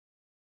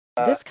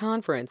This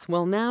conference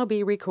will now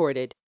be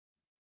recorded.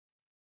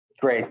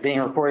 Great, being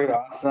recorded,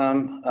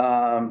 awesome.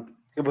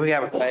 Could we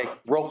have a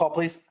roll call,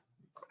 please?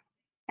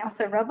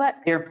 Counselor Roebuck,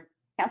 Here,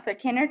 Counselor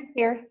Kennard.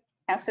 Here.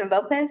 Counselor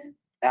Lopez,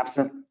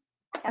 absent.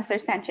 Counselor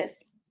Sanchez.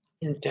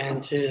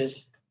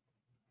 Intentions.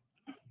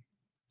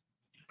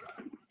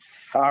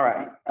 All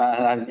right,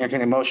 I'm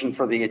entertaining a motion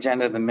for the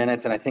agenda, the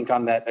minutes, and I think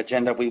on that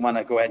agenda, we want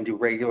to go ahead and do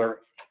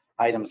regular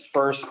items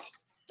first,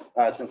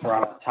 since we're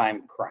on a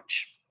time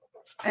crunch.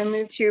 I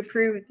move to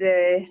approve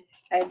the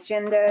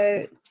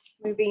agenda,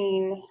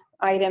 moving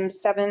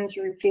items 7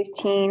 through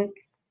 15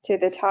 to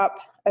the top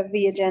of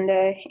the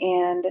agenda,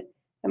 and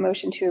a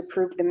motion to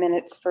approve the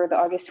minutes for the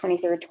August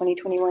 23rd,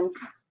 2021.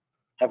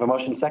 Have a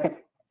motion second?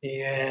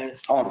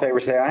 Yes. All in favor,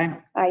 say aye.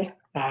 Aye.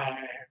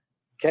 Aye.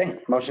 Okay,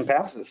 motion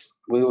passes.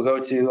 We will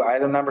go to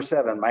item number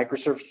 7,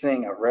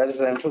 microsurfacing of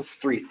residential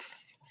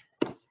streets.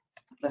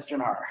 Mr.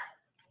 Nara.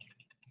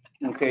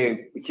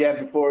 Okay, what you have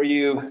before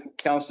you,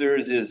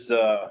 counselors, is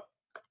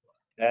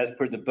as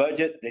per the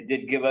budget, they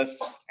did give us,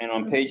 and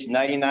on page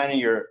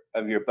 99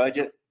 of your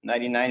budget,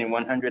 99 and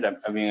 100,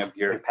 of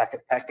your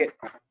packet,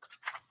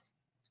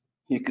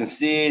 you can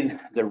see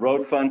the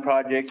road fund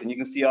projects, and you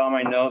can see all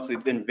my notes.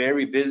 We've been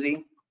very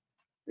busy.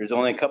 There's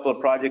only a couple of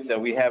projects that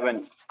we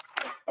haven't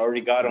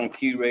already got on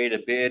queue, ready to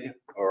bid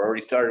or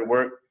already started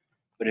work.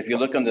 But if you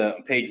look on the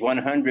page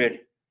 100,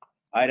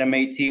 item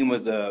 18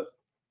 was a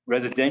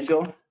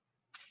residential.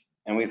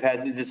 And we've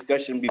had the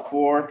discussion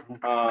before.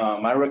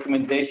 My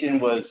recommendation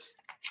was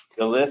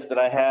the list that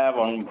I have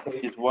on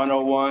pages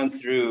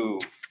 101 through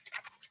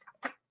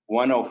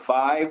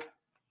 105.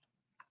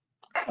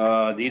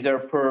 These are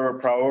per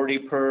priority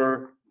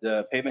per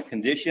the payment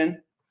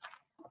condition.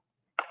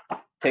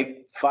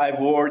 Take 5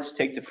 wards,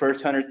 take the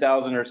first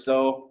 100,000 or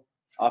so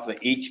off of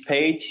each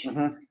page.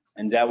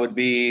 And that would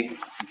be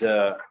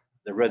the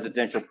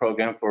residential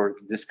program for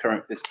this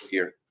current fiscal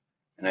year.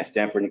 And I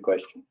stand for any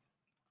question.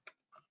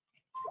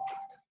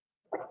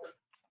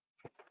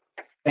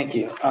 Thank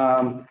you.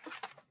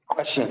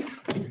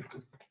 Questions?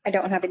 I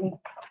don't have any.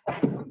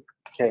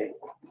 Okay,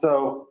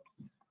 so,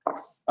 this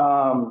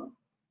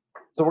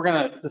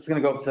is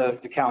gonna go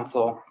up to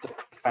council to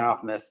sign off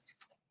on this.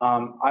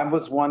 I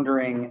was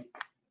wondering,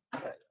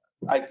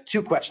 I have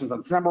 2 questions on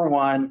this. Number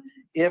 1,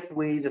 if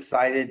we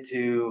decided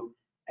to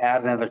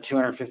add another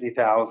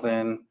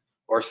 250,000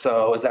 or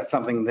so, is that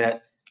something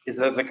that, is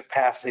there the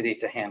capacity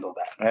to handle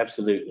that?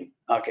 Absolutely.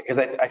 Okay, because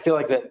I feel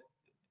like that,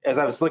 as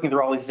I was looking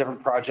through all these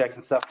different projects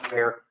and stuff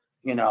where,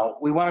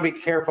 we want to be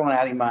careful in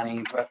adding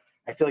money, but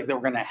I feel like that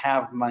we're going to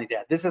have money to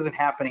add. This isn't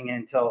happening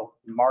until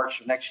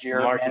March of next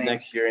year. March of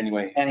next year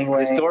anyway.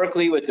 Anyway.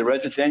 Historically, with the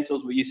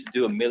residentials, we used to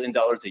do $1 million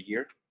a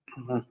year.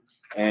 Mhm.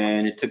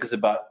 And it took us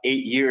about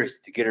 8 years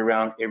to get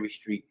around every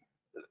street.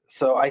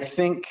 So I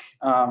think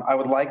I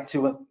would like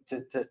to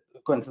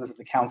go into this at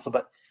the council,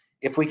 but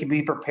if we could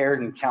be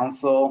prepared in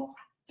council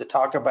to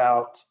talk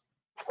about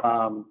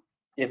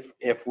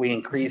if we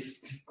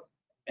increase,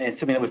 and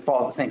assuming that we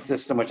follow the same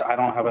system, which I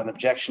don't have an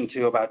objection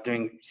to about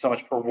doing so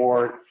much per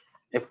ward,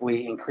 if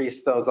we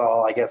increase those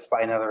all, I guess,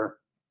 by another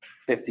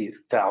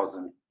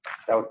 50,000,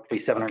 that would be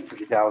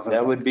 750,000.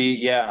 That would be,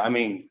 yeah, I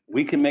mean,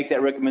 we can make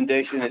that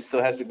recommendation. It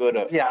still has to go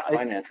to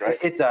finance, right?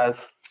 It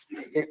does.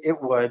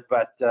 It would,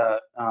 but,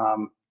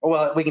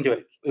 well, we can do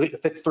it.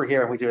 If it's through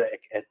here and we do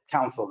it at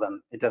council,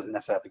 then it doesn't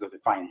necessarily have to go through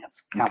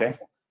finance. Okay.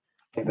 Council.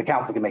 The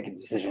council can make a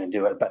decision to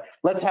do it, but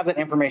let's have that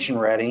information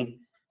ready.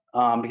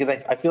 Because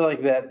I feel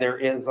like that there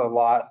is a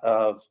lot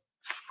of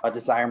a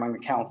desire among the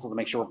council to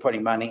make sure we're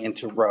putting money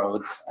into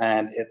roads.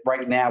 And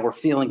right now we're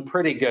feeling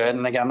pretty good.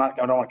 And again, I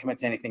don't want to commit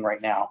to anything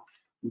right now,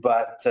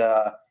 but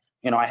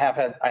I have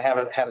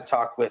had a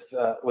talk with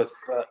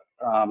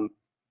some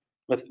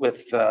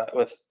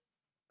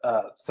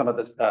of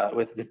this,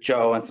 with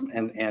Joe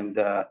and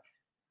the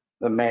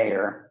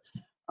mayor,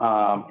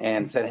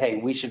 and said, hey,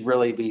 we should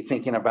really be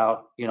thinking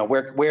about,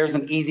 where's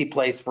an easy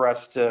place for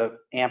us to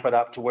amp it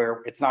up to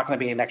where it's not going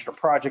to be an extra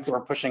project that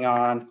we're pushing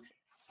on.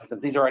 I said,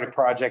 these are already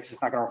projects.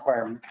 It's not going to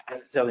require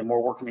necessarily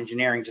more work from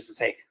engineering, just to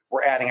say,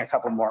 we're adding a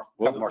couple more.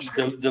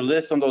 The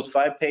list on those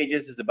 5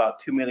 pages is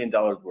about $2 million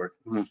worth.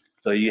 Mhm.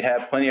 So you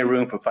have plenty of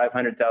room for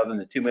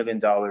 $500,000 to $2 million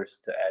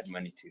to add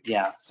money to.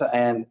 Yeah. So,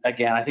 and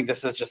again, I think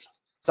this is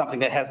just something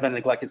that has been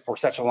neglected for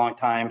such a long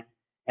time.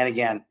 And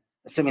again,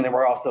 assuming that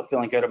we're all still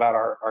feeling good about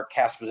our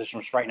cash position,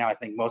 which right now I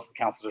think most of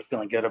the councils are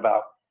feeling good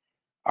about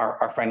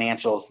our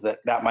financials,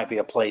 that might be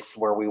a place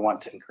where we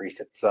want to increase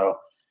it. So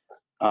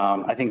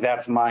I think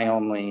that's my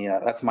only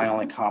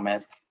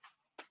comment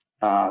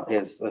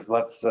is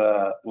let's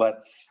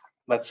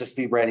just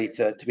be ready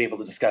to be able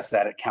to discuss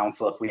that at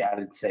council if we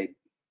added, say,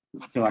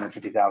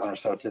 250,000 or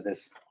so to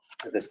this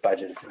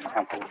budget. Assuming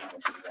council would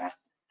want to do that.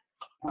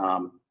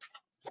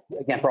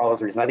 Again, for all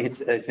those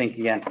reasons, I think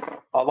again,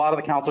 a lot of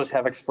the councilors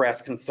have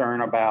expressed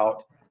concern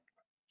about,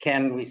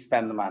 can we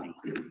spend the money?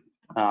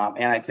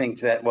 And I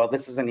think that, well,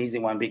 this is an easy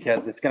one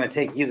because it's going to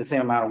take you the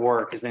same amount of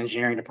work as the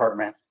engineering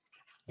department,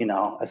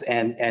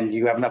 and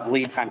you have enough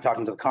lead time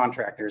talking to the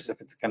contractors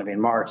if it's going to be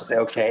in March to say,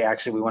 okay,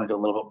 actually, we want to do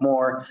a little bit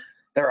more.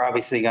 they're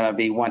obviously going to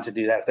be one to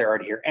do that if they're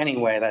already here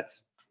anyway.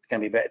 It's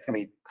going to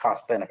be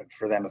cost benefit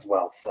for them as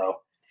well. So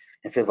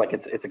it feels like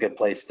it's a good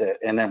place to,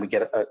 and then we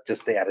get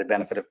just the added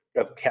benefit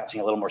of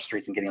catching a little more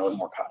streets and getting a little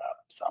more caught up.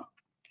 So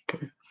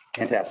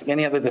fantastic.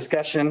 Any other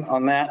discussion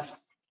on that?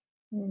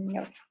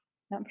 No,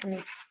 not for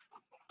me.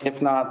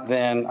 If not,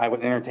 then I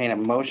would entertain a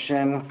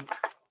motion.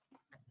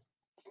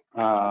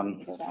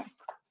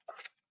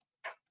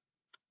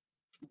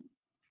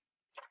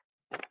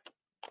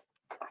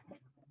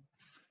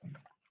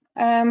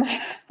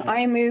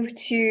 I move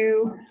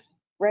to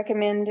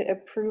recommend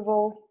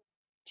approval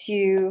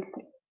to,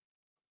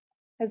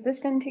 has this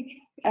been to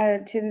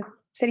the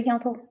city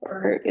council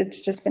or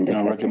it's just been No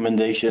discussed?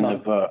 recommendation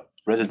of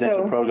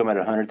residential So- program at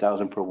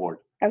 100,000 per ward.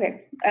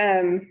 Okay,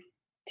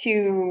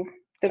 to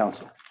the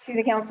Council.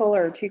 council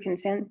or to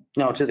consent?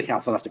 No, to the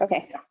council.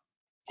 Okay.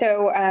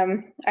 So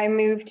I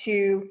move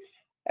to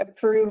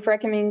approve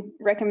recommending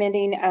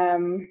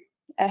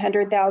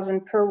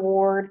 100,000 per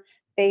ward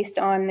based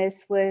on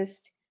this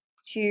list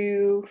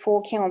to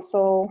full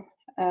council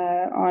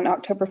on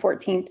October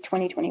 14th,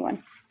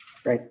 2021.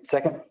 Great.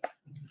 Second,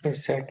 A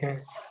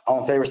second.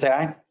 all in favor, say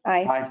aye.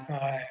 Aye.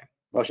 Aye.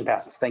 Motion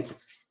passes. Thank you.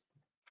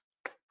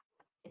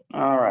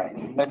 All right,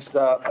 next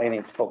up, I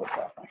need to pull this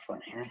off my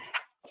phone here.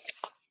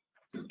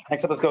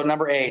 Next up, let's go to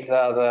number 8,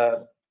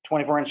 the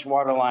 24-inch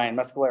water line,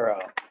 Mescalero.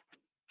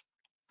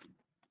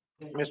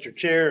 Mr.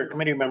 Chair,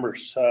 committee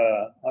members,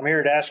 I'm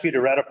here to ask you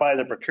to ratify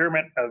the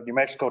procurement of New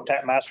Mexico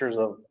Tap Masters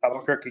of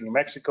Albuquerque, New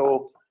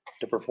Mexico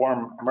to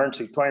perform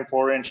emergency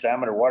 24-inch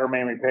diameter water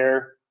main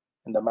repair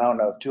in the amount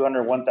of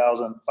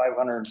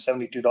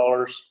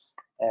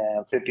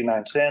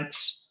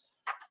 $201,572.59.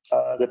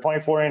 The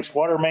 24-inch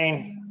water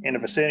main in the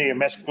vicinity of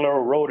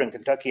Mescalero Road and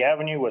Kentucky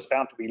Avenue was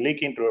found to be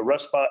leaking through a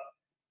rust spot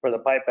where the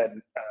pipe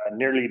had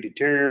nearly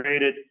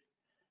deteriorated.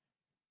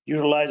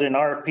 Utilizing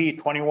RFP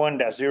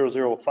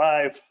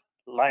 21-005,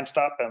 line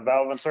stop and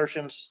valve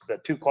insertions, the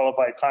 2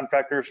 qualified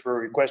contractors were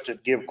requested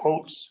to give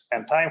quotes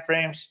and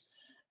timeframes.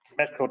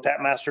 Mexico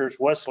Tap Masters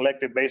was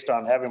selected based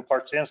on having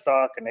parts in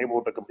stock and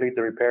able to complete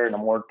the repair in a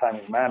more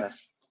timely manner.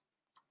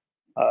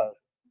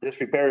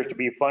 This repair is to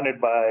be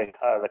funded by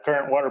the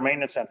current water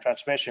maintenance and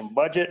transmission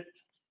budget.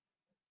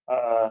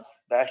 The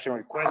action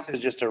request is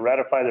just to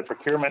ratify the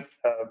procurement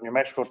of New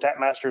Mexico Tap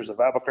Masters of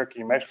Albuquerque,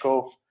 New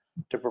Mexico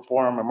to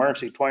perform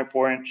emergency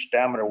 24-inch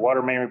diameter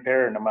water main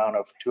repair in the amount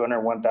of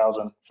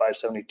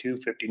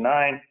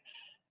 $201,572.59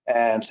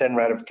 and send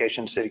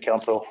ratification to City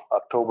Council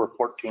October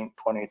 14,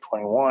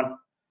 2021.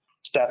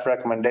 Staff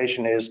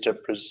recommendation is to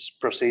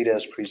proceed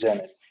as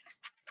presented.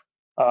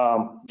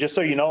 Just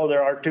so you know,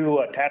 there are 2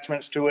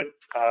 attachments to it.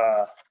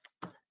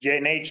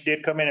 J&H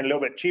did come in a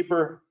little bit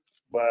cheaper,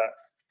 but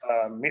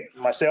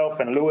myself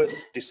and Lewis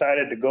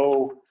decided to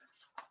go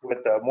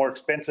with the more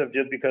expensive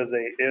just because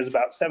it is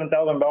about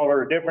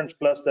 $7,000 difference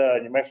plus the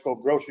New Mexico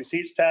gross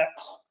receipts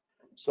tax.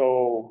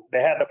 So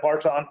they had the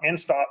parts in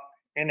stock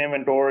in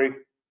inventory,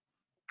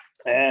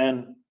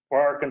 and for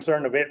our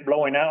concern of it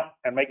blowing out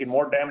and making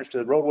more damage to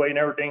the roadway and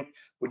everything,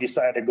 we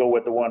decided to go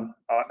with the one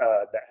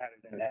that had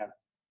it in hand.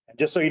 And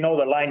just so you know,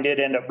 the line did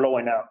end up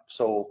blowing out,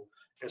 so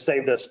it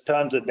saved us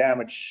tons of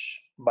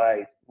damage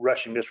by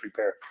rushing this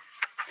repair.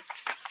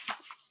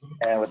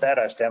 And with that,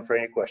 I stand for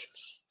any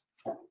questions.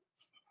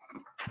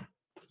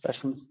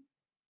 Questions?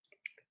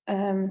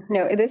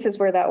 No, this is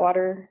where that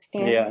water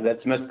stands. Yeah,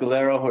 that's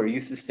Mescalero where it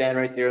used to stand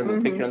right there in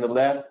the picture on the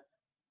left.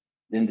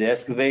 Then the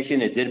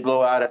excavation, it did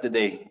blow out after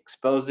they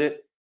exposed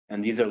it.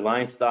 And these are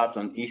line stops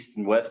on east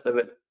and west of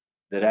it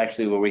that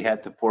actually where we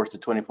had to force the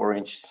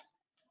 24-inch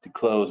to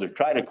close or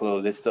try to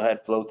close. It still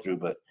had flow through,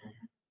 but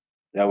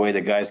that way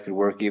the guys could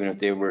work even if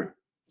they were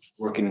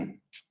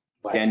working,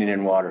 standing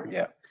in water.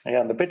 Yeah.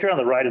 Yeah, the picture on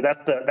the right,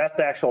 that's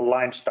the actual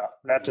line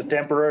stop. That's a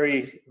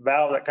temporary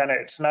valve that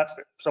it's not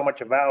so much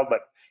a valve,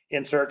 but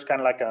inserts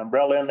kind of like an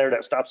umbrella in there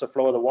that stops the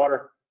flow of the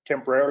water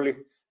temporarily.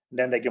 And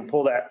then they can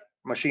pull that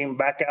machine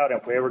back out.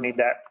 If we ever need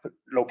that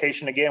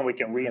location again, we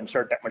can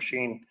reinsert that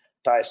machine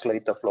to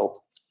isolate the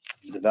flow.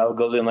 The valve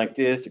goes in like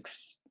this,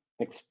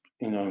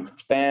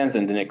 expands,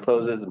 and then it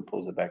closes and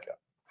pulls it back out.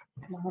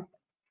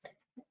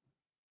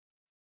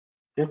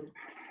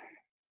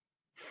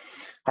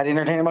 I'd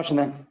entertain a motion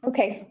then.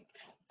 Okay.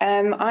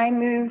 I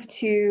move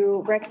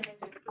to recommend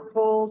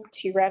approval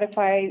to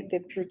ratify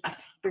the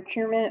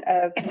procurement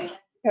of New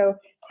Mexico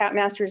Tap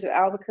Masters of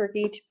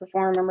Albuquerque to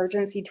perform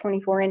emergency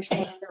 24-inch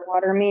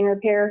water main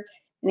repair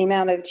in the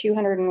amount of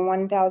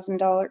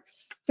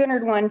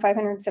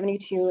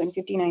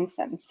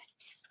 $201,572.59.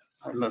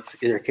 Let's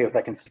get okay with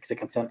that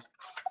consent.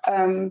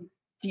 Do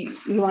you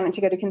want it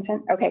to go to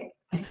consent? Okay,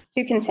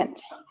 to consent.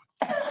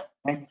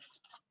 Aye.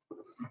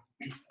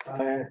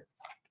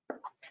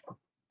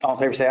 All in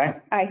favor, say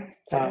aye. Aye.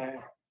 Aye.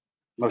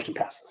 Motion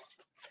passes.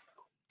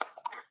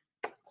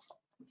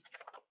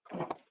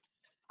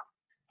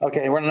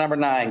 Okay, we're on number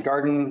 9,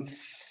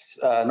 Gardens,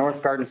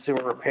 North Garden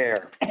Sewer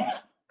Repair.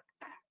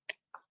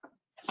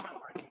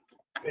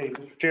 Hey,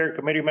 Mr. Chair,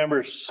 committee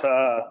members,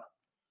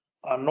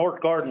 on North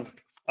Garden,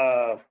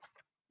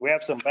 we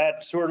have some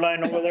bad sewer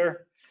line over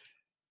there.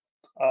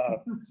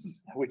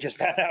 We just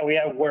found out we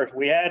have work.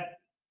 We had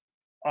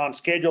on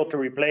schedule to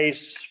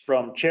replace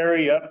from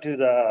Cherry up to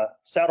the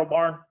Saddle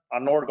Barn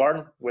on North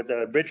Garden with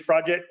the bridge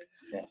project.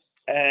 Yes.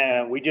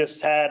 And we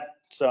just had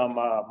some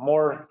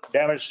more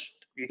damage.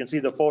 You can see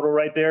the photo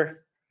right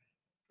there.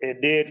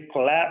 It did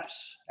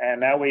collapse, and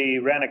now we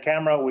ran a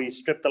camera, we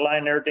stripped the line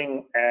and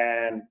everything,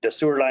 and the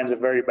sewer line's in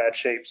very bad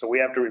shape. So we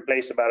have to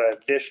replace about an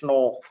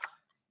additional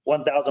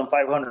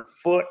 1,500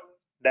 foot.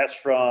 That's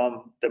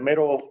from the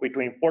middle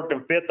between 4th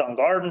and 5th on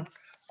Garden,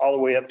 all the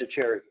way up to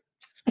Cherry.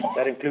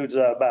 That includes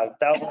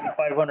about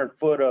 1,500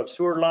 foot of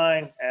sewer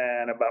line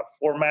and about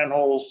 4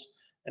 manholes,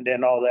 and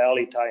then all the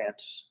alley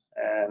tie-ins.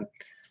 And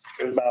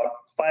there's about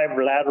 5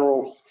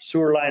 lateral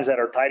sewer lines that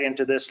are tied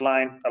into this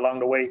line along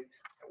the way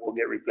that will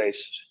get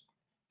replaced.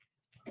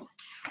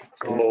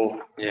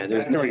 So Yeah,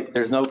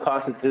 there's no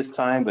cost at this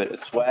time, but a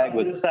swag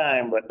with this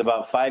time, but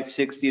about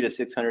 560 to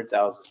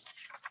 600,000.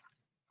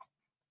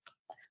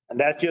 and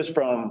that's just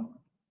from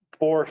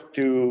 4th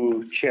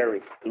to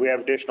Cherry. We have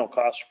additional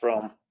costs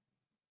from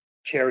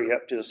Cherry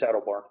up to the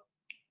Saddle Barn.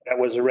 That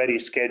was already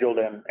scheduled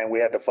and we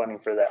had the funding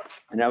for that.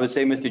 And I would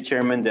say, Mr.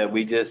 Chairman, that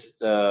we just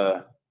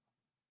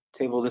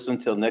table this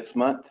until next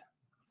month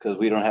because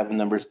we don't have the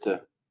numbers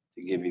to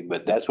give you,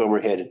 but that's where we're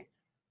headed.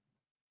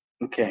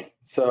 Okay,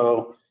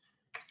 so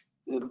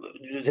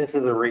this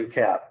is a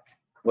recap.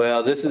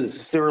 Well, this The is,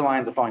 sewer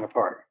lines are falling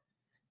apart.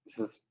 This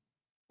is,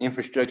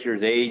 infrastructure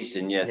is aged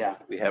and Yeah.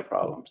 yes, we have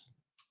problems.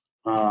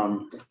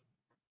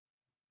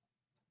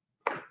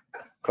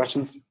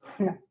 Questions?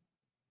 No.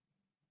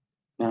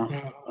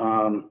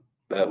 No?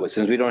 But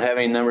since we don't have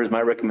any numbers,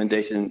 my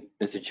recommendation,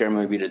 Mr. Chairman,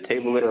 would be to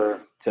table it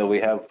Sure. till we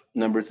have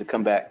numbers to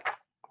come back.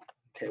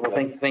 Okay, well,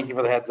 thank you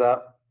for the heads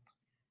up.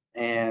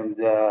 And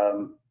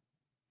do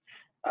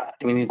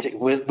we need to,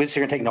 we're just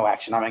gonna take no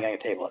action. I'm not gonna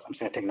table it. I'm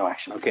just gonna take no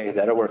action. Okay,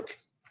 that'll work.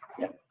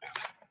 Yep.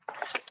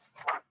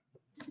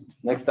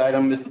 Next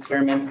item, Mr.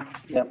 Chairman,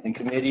 in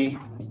committee.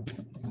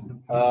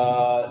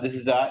 This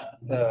is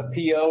the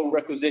PO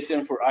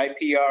requisition for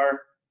IPR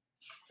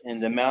in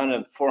the amount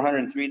of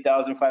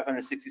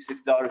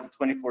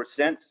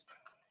 $403,566.24.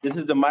 This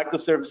is the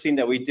microservicing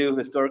that we do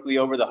historically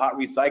over the hot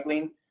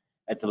recycling.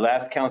 At the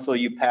last council,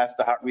 you passed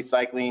the hot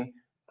recycling.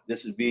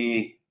 This would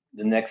be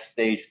the next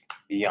stage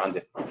beyond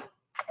it.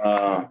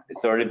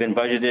 It's already been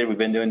budgeted. We've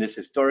been doing this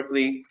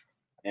historically,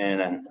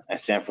 and I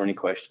stand for any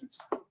questions.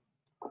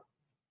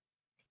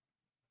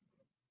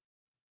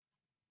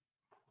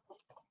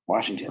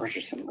 Washington,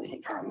 Richardson,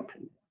 Lee, Carmen,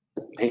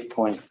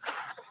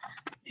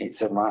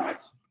 8.87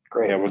 miles.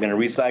 Great. Yeah, we're gonna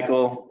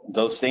recycle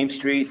those same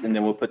streets and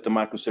then we'll put the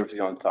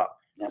microsurfacing on top.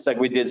 Yeah. It's like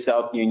we did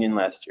South Union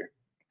last year.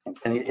 And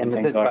this is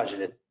Thank God.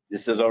 budgeted.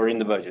 This is already in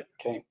the budget.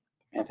 Okay,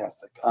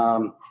 fantastic.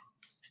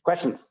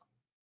 Questions?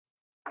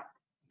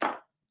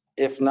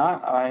 If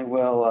not, I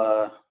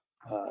will,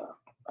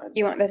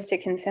 You want this to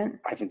consent?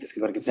 I think this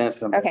can go to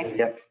consent. Okay.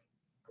 Yep.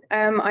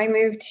 I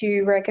move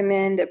to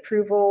recommend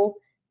approval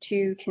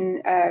to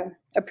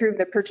approve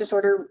the purchase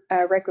order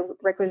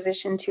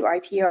requisition to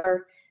IPR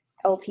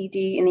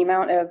LTD in the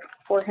amount of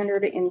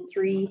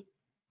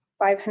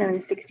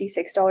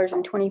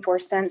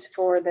 $403,566.24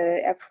 for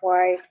the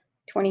FY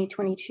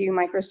 2022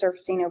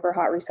 microsurfacing over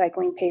hot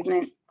recycling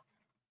pavement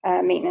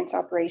maintenance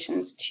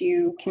operations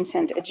to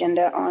consent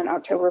agenda on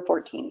October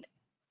 14th.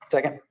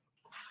 Second,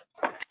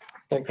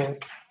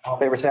 Second. all in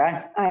favor, say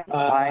aye. Aye.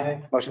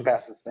 Aye. Motion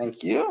passes.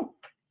 Thank you.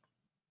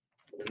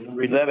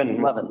 Number 11,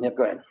 11, yep,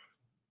 go ahead.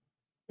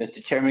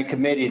 Mr. Chairman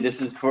Committee,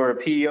 this is for a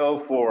PO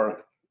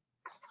for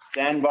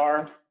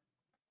Sandbar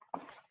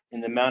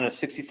in the amount of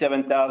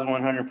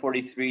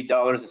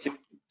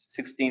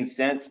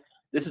 $67,143.16.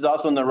 This is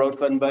also in the road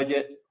fund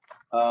budget,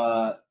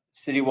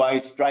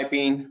 citywide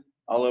striping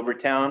all over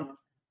town.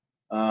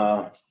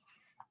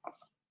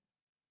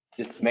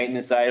 Just a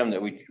maintenance item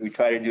that we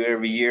try to do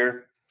every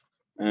year.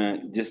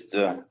 Just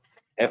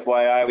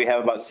FYI, we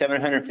have about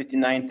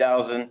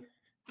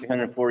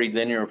 759,340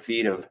 linear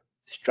feet of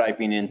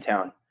striping in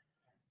town.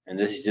 And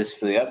this is just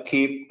for the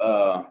upkeep.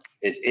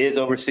 It is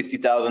over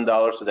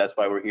 $60,000, so that's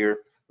why we're here,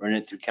 running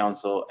it through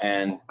council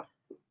and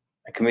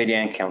a committee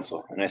and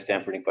council. And I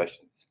stand for any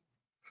questions.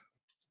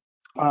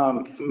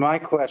 My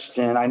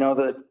question, I know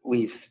that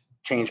we've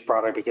changed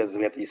product because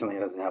we have to use something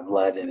that doesn't have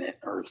lead in it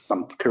or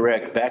something.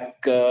 Correct.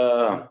 Back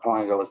How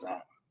long ago was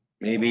that?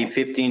 maybe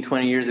 15,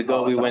 20 years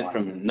ago, we went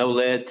from no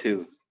lead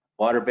to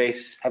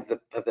water-based. Have the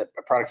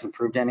products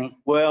improved any?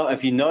 Well,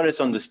 if you notice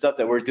on the stuff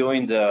that we're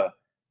doing, the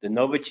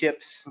Nova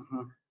chips,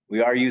 we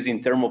are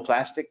using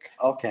thermoplastic.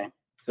 Okay,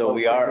 So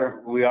we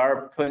are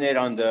putting it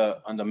on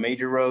the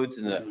major roads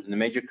and the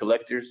major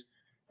collectors,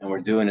 and we're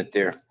doing it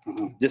there.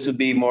 Mhm. This would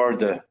be more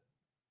the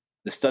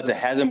stuff that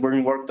hasn't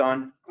been worked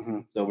on.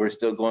 Mhm. So we're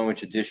still going with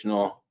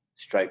traditional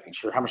striping.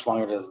 sure. How much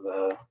longer does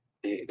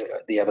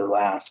the other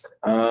last?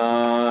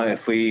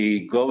 If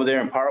we go over there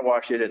and power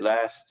wash it, it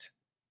lasts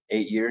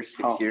 8 years,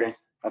 6 Oh, okay. years.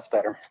 That's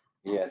better.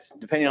 Yes,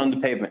 depending on the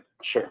pavement.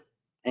 Sure.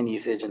 And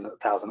usage and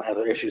 1,000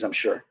 other issues, I'm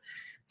sure.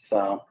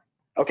 So,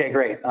 okay,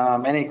 great.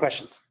 Any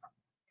questions?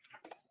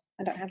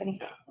 I don't have any.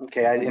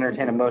 Okay, I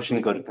entertain a motion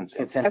to Go go to consent.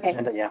 consent Okay.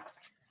 agenda, yeah.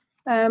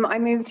 I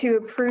move to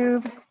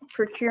approve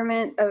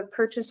procurement of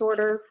purchase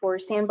order for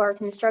Sandbar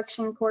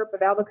Construction Corp.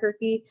 of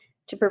Albuquerque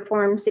to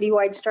perform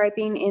citywide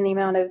striping in the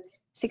amount of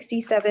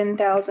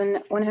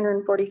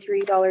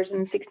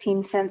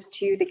 $67,143.16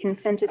 to the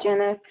consent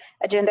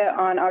agenda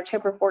on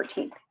October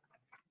 14th.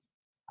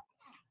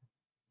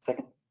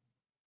 Second?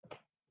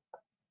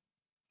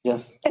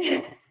 Yes.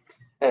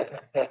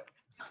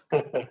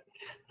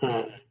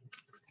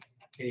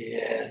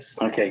 Yes.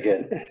 Okay,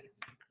 good.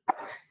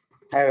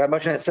 I have a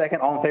motion and a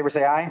second. All in favor,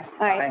 say aye.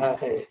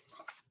 Aye.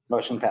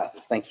 Motion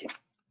passes. Thank you.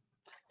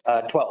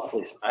 12,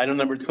 please. Item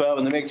number 12,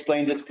 and let me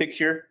explain this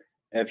picture.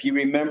 If you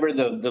remember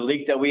the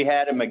leak that we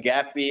had in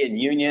McGaffey and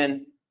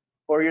Union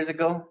 5 years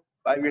ago.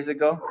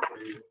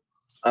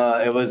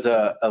 It was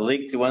a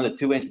leak to one of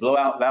the 2-inch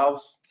blowout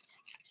valves.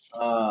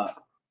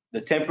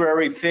 The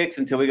temporary fix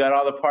until we got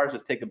all the parts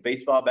was take a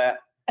baseball bat.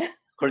 Of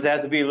course, it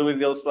has to be a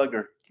Louisville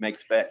Slugger to make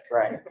specs.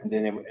 Right. And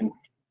then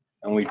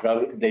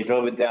they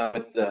drove it down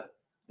with the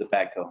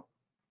backhoe.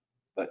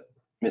 But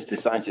Mr.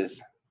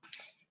 Sanchez.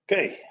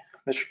 Okay,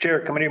 Mr.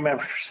 Chair, committee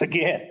members,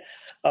 again.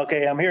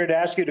 Okay, I'm here to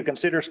ask you to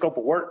consider scope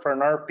of work for an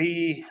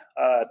RP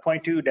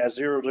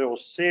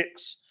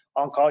 22-006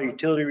 on-call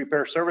utility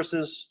repair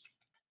services.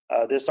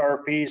 This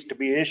RFP is to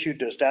be issued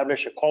to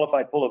establish a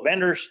qualified pool of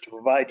vendors to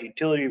provide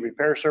utility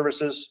repair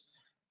services.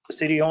 The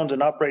city owns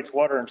and operates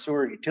water and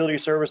sewer utility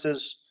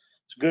services.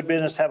 It's good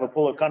business to have a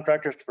pool of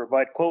contractors to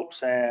provide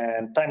quotes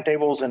and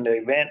timetables in the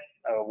event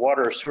of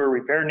water or sewer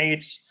repair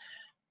needs.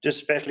 This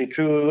is especially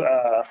true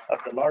of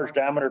the large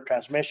diameter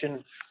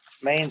transmission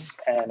mains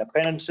and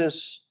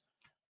appendices.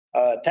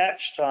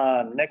 Attached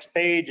on next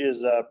page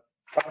is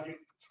project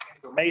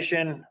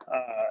information,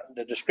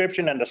 the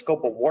description and the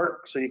scope of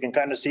work, so you can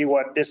kind of see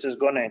what this is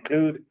going to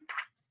include.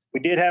 We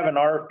did have an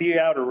RFP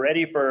out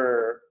already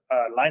for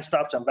line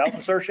stops and valve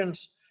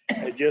insertions.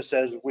 It just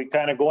as we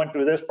kind of going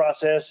through this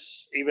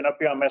process, even up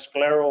here on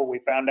Mescalero, we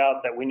found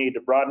out that we need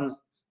to broaden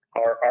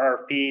our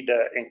RFP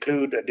to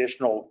include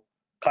additional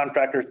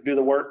contractors to do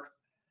the work.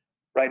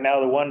 Right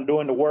now, the one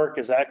doing the work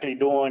is actually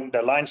doing,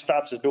 the line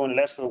stops is doing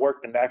less of the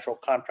work than the actual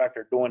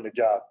contractor doing the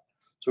job.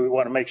 So we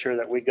want to make sure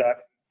that we got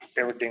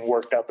everything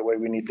worked out the way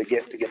we need to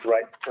get the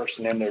right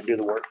person in there to do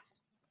the work.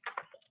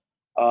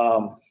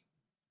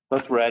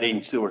 Plus we're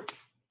adding sewer.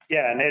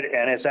 Yeah, and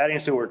it's adding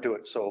sewer to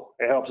it, so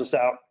it helps us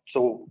out.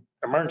 So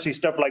emergency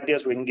stuff like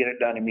this, we can get it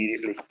done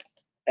immediately.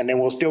 And then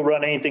we'll still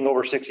run anything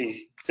over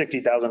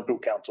 60,000 through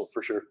council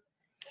for sure.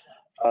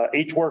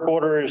 Each work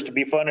order is to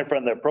be funded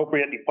from the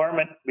appropriate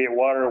department, be it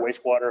water,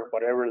 wastewater,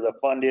 whatever the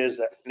fund is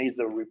that needs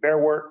the repair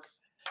work.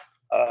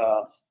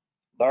 The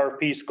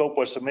RFP scope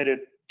was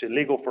submitted to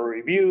legal for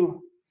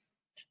review.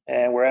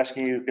 And we're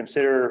asking you to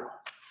consider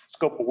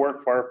scope of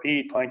work for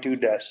RFP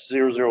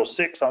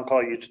 22-006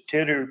 on-call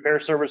utility repair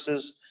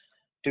services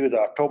to the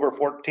October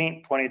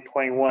 14th,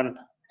 2021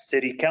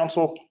 City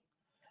Council.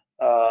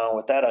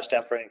 With that, I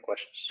stand for any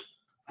questions.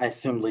 I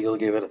assume legal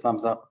gave it a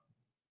thumbs up.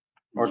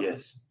 Or-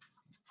 Yes.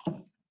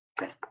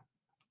 Okay.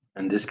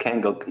 And this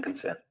can go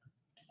consent.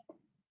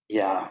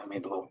 Yeah,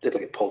 maybe it'll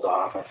get pulled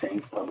off, I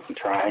think. Well, we can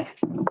try.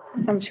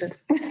 I'm sure.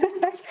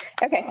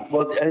 Okay.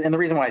 Well, and the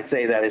reason why I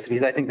say that is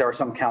because I think there are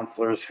some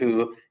counselors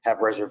who have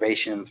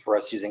reservations for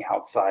us using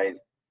outside.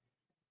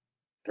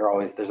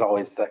 There's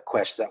always that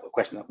question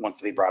that wants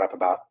to be brought up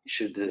about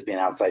should this be an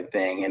outside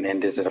thing, and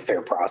then is it a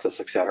fair process,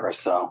 et cetera.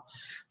 So,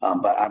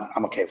 but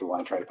I'm okay if we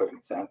want to try to put it in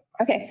consent.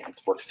 Okay. It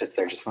works, fits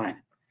there just fine.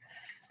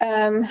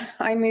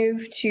 I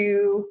move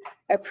to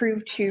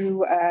approve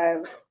to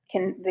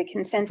the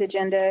consent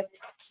agenda,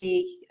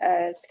 the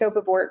scope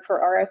of work for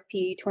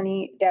RFP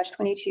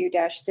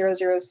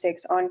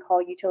 20-22-006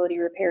 on-call utility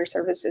repair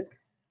services.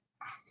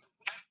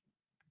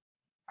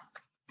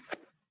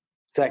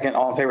 Second,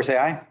 all in favor, say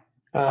aye.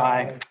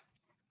 Aye.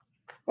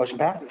 Motion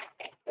passes.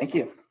 Thank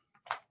you.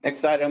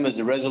 Next item is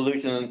the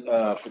resolution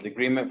for the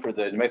agreement for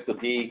the New Mexico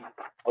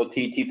DOT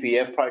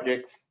TPF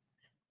projects.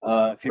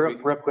 If you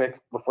Real quick,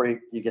 before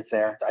you get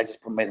there, I just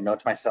made a note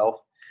to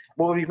myself.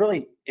 Well, we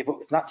really, if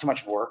it's not too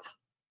much work,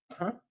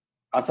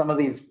 on some of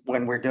these,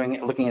 when we're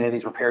looking into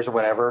these repairs or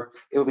whatever,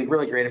 it would be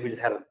really great if we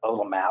just had a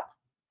little map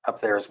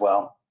up there as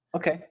well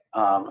Okay.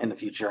 in the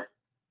future.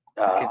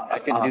 I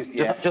can do,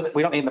 yeah.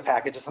 We don't need the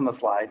packet, just on the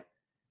slide.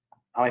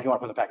 If you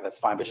want to put in the packet, that's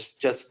fine, but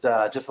just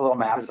a little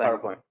map.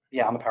 PowerPoint.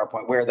 Yeah, on the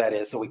PowerPoint, where that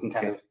is, so we can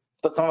kind of,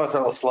 but some of us are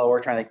a little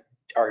slower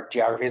our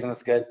geography isn't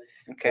as good.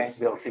 Okay. To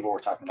be able to see what we're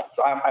talking about.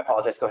 So I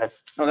apologize. Go ahead.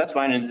 No, that's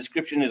fine. And the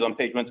description is on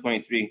page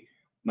 123.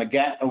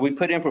 We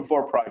put in for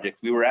 4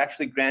 projects. We were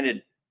actually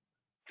granted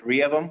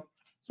 3 of them.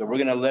 So we're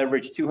going to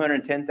leverage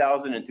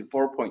 $210,000 into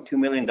 $4.2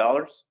 million.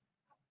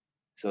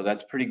 So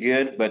that's pretty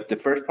good. But the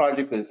first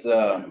project is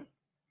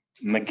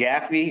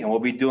McGaffey, and we'll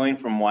be doing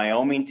from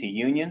Wyoming to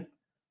Union.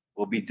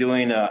 We'll be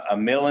doing a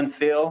mill and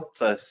fill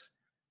plus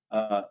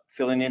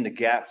filling in the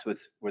gaps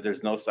where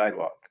there's no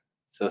sidewalk.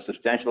 So a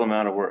substantial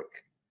amount of work.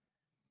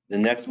 The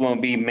next one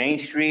will be Main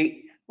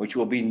Street, which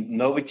will be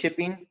Nova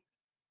chipping.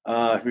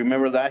 If you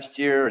remember last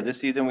year or this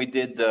season, we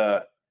did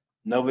the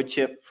Nova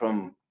Chip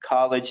from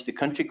College to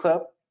Country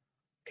Club.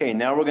 Okay,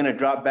 now we're gonna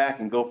drop back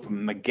and go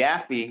from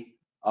McGaffey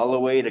all the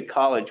way to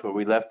College where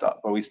we left off,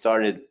 where we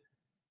started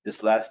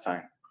this last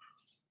time.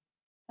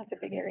 That's a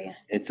big area.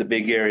 It's a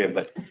big area,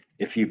 but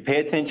if you pay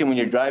attention when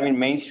you're driving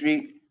Main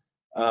Street,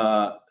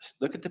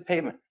 look at the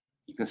pavement.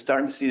 You can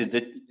start to see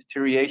the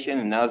deterioration,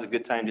 and now's a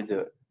good time to do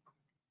it.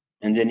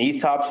 And then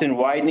East Hobson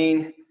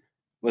widening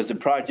was the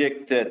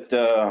project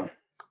that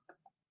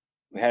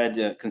we had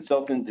a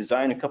consultant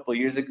design a couple of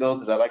years ago,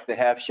 because I like to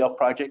have shelf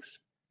projects,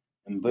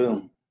 and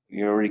boom,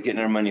 you're already getting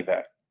our money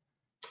back.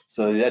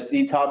 So that's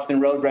East Hobson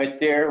Road right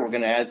there. We're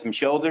gonna add some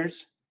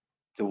shoulders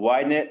to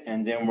widen it,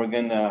 and then we're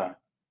gonna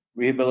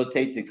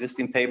rehabilitate the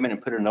existing pavement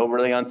and put an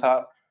overlay on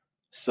top.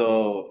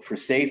 So for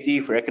safety,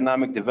 for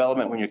economic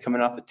development, when you're coming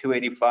off of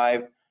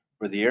 285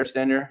 for the air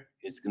center,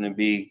 it's gonna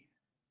be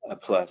a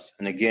plus.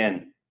 And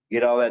again,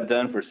 get all that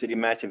done for a city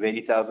match of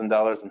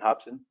 $80,000 in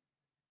Hobson.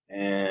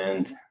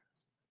 And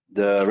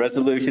the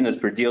resolution is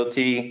per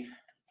DOT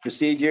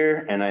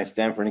procedure, and I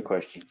stand for any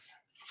questions.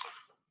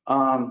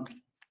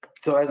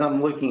 So as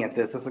I'm looking at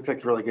this looks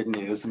like really good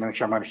news. I'm make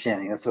sure I'm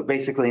understanding this. So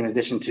basically, in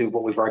addition to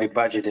what we've already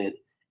budgeted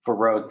for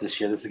roads this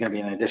year, this is going to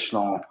be an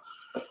additional.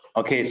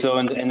 Okay, so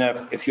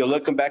if you're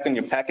looking back on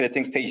your packet, I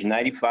think page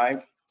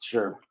 95.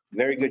 Sure.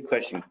 Very good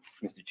question,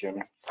 Mr.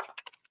 Chairman.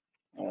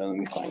 Let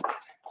me find it.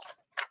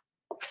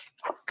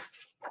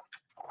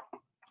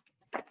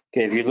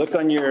 Okay, if you look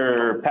on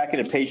your packet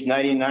at page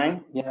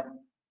 99. Yeah.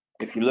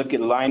 If you look at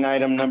line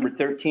item number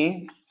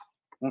 13,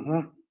 Mm-hmm.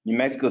 New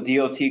Mexico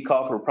DOT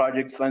call for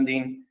projects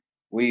funding.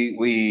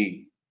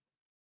 We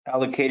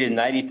allocated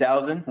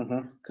 90,000 Mm-hmm.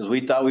 because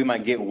we thought we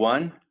might get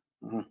one,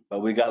 Mhm. but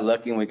we got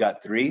lucky and we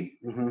got three.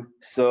 Mm-hmm.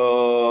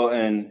 So,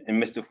 and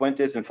Mr.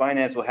 Fuentes and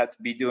finance will have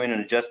to be doing an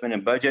adjustment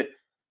in budget.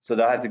 So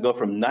they'll have to go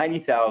from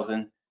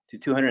 90,000 to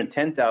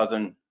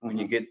 210,000 when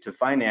you get to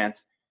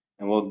finance.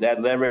 And well, that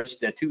leverage,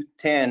 that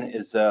 210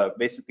 is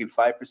basically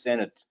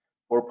 5% at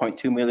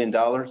 $4.2 million.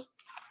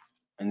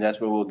 And that's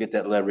where we'll get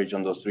that leverage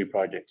on those three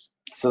projects.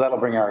 So that'll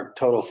bring our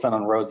total spend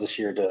on roads this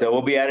year to, So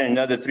we'll be adding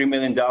another $3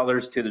 million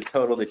to the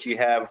total that you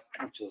have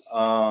which is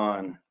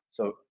on,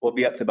 so we'll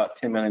be up to about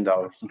 $10 million.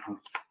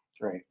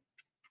 great.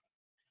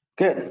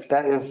 Good.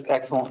 That is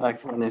excellent,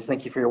 excellent news.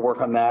 Thank you for your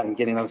work on that and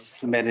getting those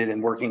submitted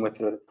and working with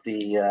the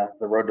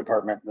road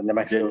department, the New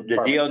Mexico The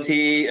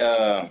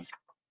department.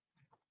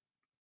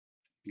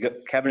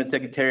 DOT, Cabinet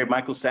Secretary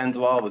Michael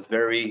Sandoval was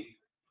very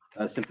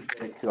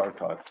sympathetic to our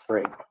cause.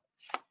 Great.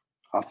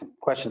 Awesome.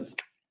 Questions?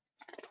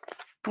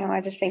 No,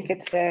 I just think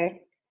it's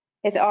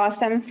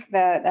awesome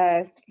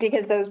that,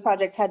 because those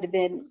projects had to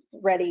be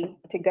ready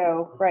to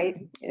go,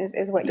 right?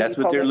 Is what you That's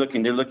what told they're us.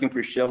 looking, they're looking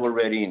for shovel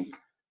ready. And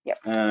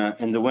Yep.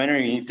 in the winter,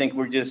 you think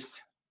we're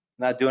just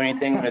not doing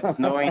anything when it's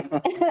snowing?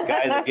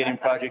 Guys are getting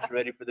projects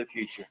ready for the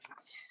future.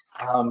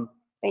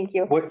 Thank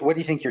you. What do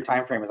you think your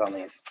time frame is on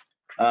these?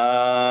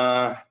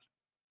 We'll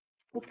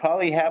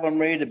probably have them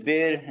ready to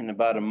bid in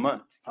about a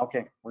month.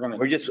 Okay,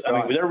 We're just, I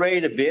mean, they're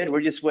ready to bid.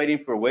 We're just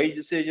waiting for wage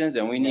decisions,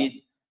 and we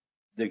need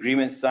the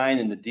agreement signed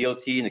and the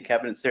DOT and the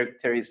cabinet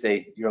secretary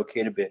say, you're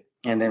okay to bid.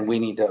 and then we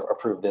need to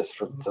approve this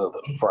for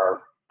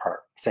our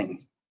part, saying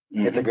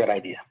it's a good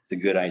idea. It's a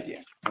good idea.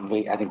 And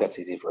I think that's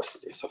easy for us to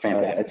do. So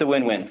fantastic. It's a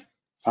win-win.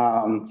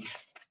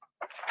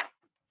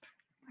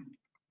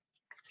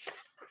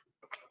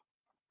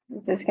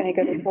 Is this going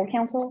to go to full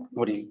council?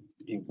 What do you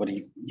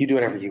do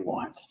whatever you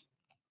want.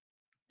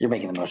 You're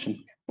making a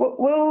motion.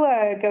 We'll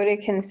go to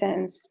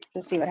consent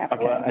to see what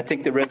happens. Well, I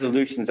think the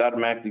resolutions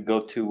automatically go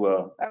to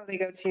Oh, they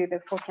go to the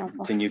full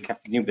council.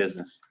 new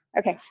business.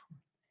 Okay.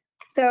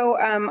 So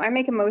I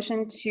make a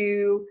motion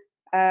to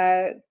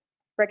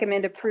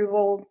recommend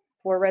approval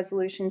for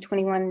resolution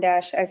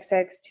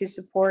 21-XX to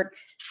support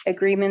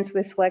agreements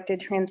with selected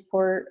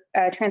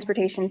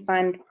transportation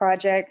fund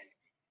projects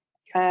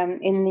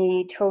in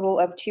the total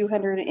of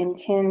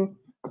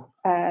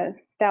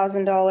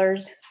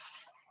 $210,000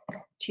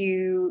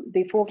 to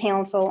the full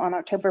council on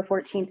October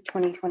 14th,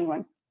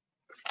 2021.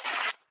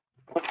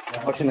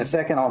 Motion and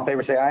second. All in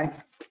favor, say aye.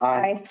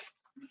 Aye.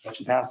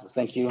 Motion passes.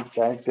 Thank you,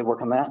 guys. Good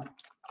work on that.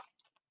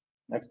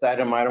 Next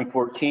item, item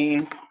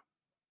 14,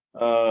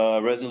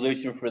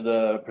 resolution for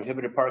the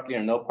prohibited parking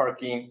or no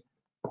parking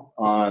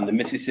on the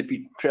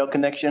Mississippi Trail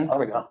connection. There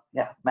we go.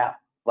 Yeah, map.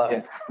 Love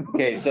it.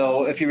 Okay,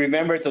 so if you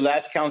remember at the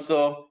last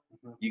council,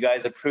 you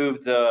guys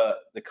approved the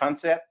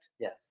concept.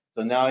 Yes.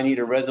 So now I need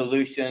a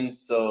resolution.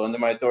 So under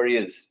my authority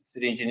as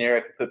city engineer, I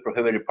could put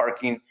prohibited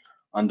parking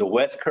on the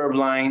west curb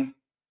line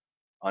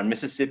on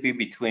Mississippi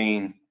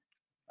between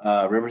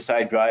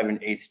Riverside Drive and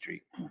 8th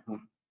Street.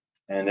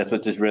 And that's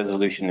what this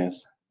resolution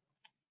is.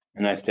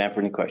 And I stand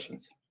for any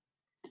questions.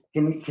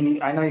 Can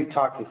you, I know you've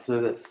talked us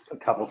through this a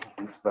couple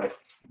times, but.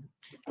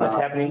 What's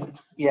happening?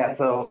 Yeah,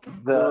 so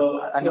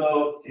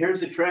So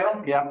here's the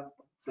trail. yeah.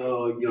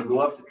 So you'll go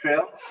up the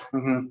trail,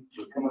 Mhm.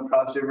 you'll come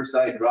across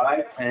Riverside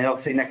Drive, And you'll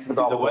see next to the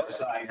to golf the course. west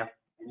side, and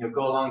you'll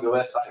go along the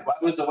west side. Why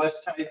was the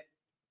west side?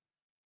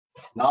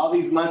 In all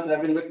these months that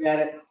I've been looking at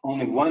it,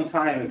 only one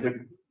time has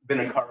there been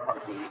a car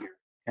parked over here.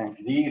 Okay.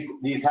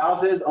 These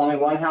houses, only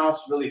one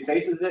house really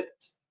faces it,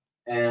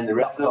 and the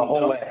rest of The them whole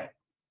don't, way.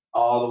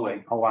 all the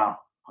way. Oh, wow.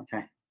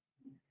 Okay.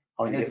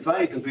 Oh, And you it's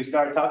funny, since we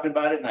started talking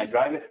about it and I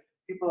drive it,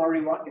 people are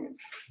already walking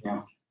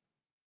it.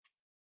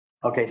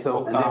 Okay,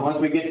 so, And then once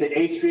we get to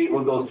 8th Street,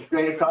 we'll go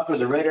straight across where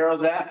the red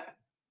arrow's at.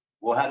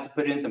 We'll have to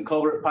put in some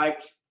culvert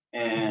pipes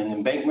and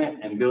embankment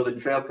and build a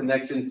trail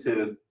connection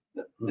to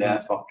the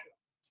asphalt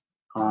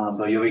trail.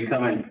 So you'll be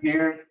coming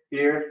here,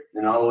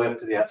 and all the way up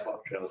to the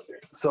asphalt trail there.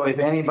 so if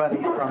anybody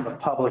from the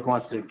public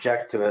wants to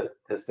object to it,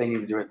 this, they need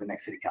to do it at the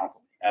next city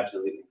council.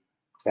 Absolutely.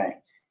 Okay.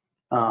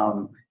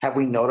 Have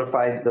we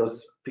notified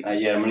those?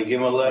 Yeah, I'm gonna give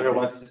them a letter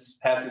once this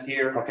passes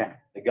here. Okay,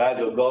 The guys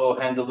will go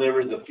hand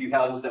deliver the few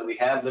houses that we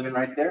have living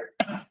right there.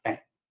 Okay.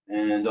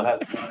 And they'll have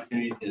the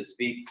opportunity to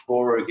speak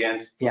for or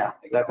against. yeah,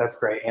 that's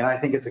great. And I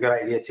think it's a good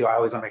idea too. I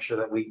always want to make sure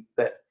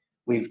that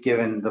we've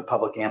given the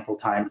public ample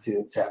time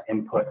to have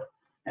input.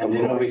 And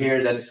then over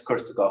here, that's of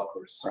course the golf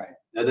course. Right.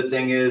 The other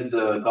thing is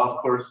the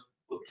golf course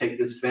will take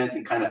this fence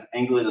and kind of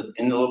angle it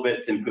in a little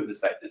bit to improve the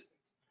sight distance.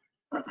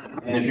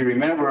 And if you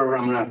remember,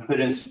 I'm gonna put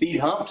in speed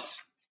humps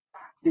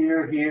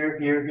here,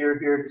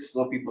 to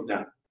slow people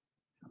down.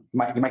 You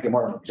might get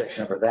more of an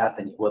objection over that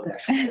than you would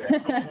actually. And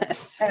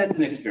it's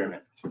an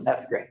experiment.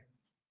 That's great.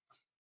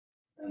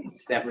 And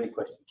stamp any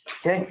questions.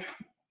 Okay,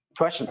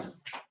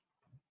 questions?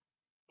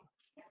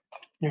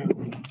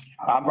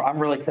 I'm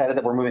really excited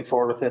that we're moving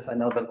forward with this. I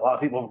know that a lot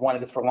of people have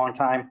wanted this for a long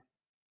time,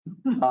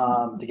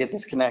 to get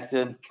this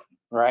connected,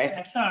 right?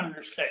 That's not an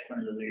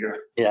understatement of the year.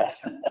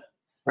 Yes.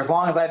 For as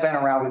long as I've been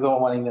around, we've been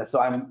wanting this, so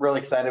I'm really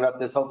excited about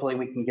this. Hopefully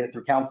we can get it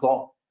through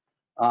council.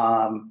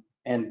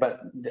 But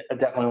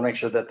definitely will make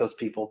sure that those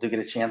people do get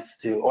a chance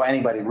to, or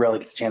anybody really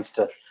gets a chance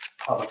to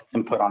public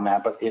input on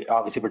that. But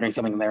obviously we're doing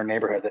something in their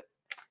neighborhood that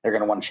they're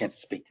going to want a chance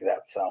to speak to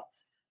that. So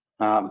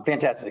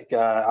fantastic.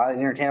 I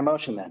entertain a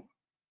motion then.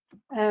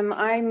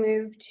 I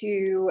move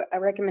to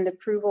recommend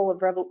approval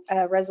of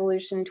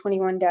Resolution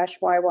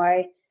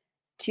 21-YY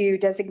to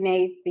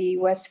designate the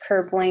west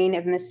curb lane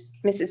of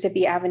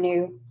Mississippi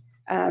Avenue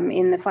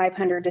in the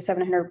 500 to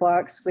 700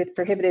 blocks with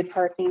prohibited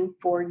parking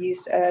for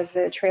use as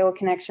a trail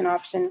connection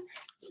option,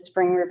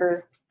 Spring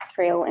River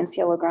Trail and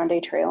Cielo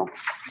Grande Trail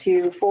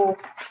to full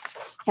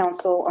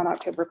council on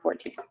October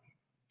 14th.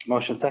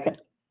 Motion second.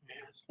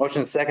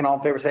 Motion second. All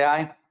in favor, say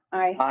aye.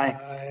 Aye.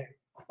 Aye.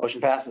 Motion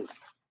passes.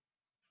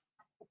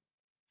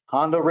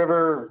 Hondo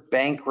River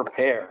Bank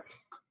repair.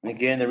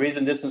 Again, the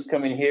reason this one's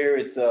coming here,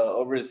 it's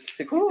over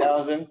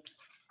 60,000.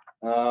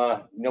 You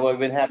know what's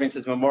been happening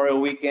since Memorial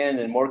Weekend,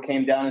 and more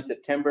came down in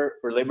September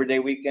for Labor Day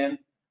weekend.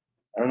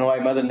 I don't know why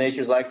Mother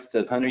Nature likes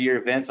the 100-year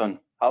events on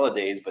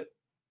holidays, but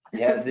he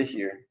has this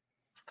year.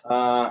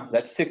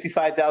 That's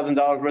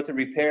 $65,000 worth of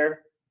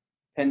repair,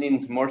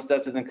 pending more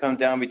stuff doesn't come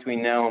down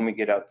between now and when we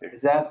get out there.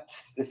 Is that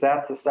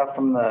the stuff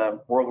from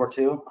the World War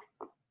II?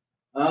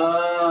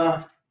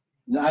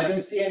 No, I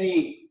didn't see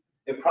any.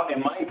 It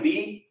might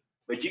be,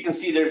 but you can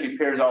see there's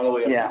repairs all the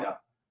way up and Yeah. down.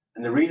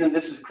 And the reason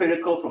this is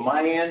critical from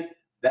my end,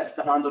 that's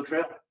the Hondo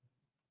Trail.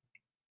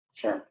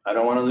 Sure. I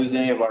don't want to lose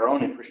any of our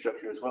own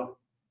infrastructure as well.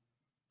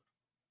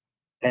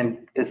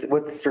 And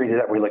what street is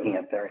that we're looking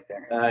at there, right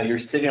there? You're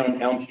sitting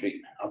on Elm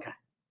Street. Okay.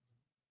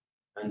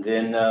 And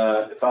then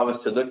if I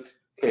was to look,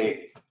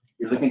 okay,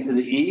 you're looking to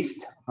the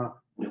east. Huh.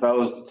 If I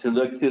was to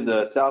look to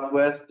the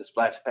southwest, the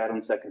splash pad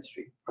on 2nd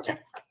Street.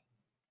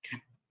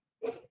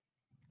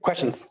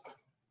 Questions?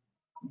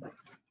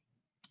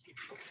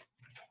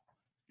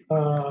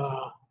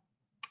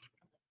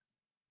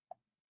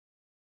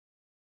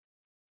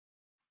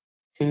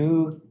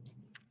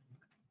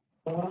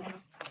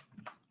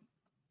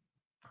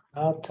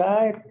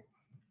 Outside?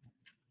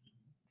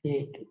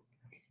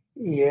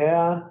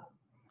 Yeah.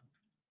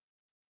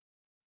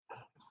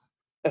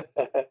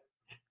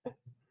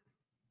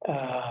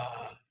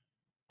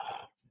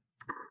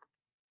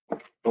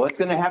 What's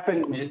going to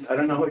happen is, I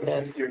don't know what it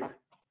is here,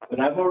 but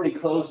I've already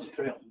closed the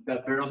trail. We've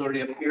got barrels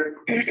already up here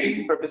for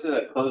safety purposes.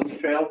 I closed the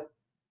trail.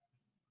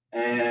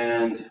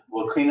 And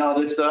we'll clean all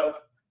this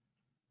up.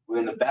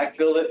 We're going to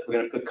backfill it. We're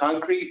going to put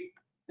concrete.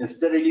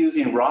 Instead of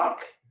using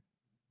rock,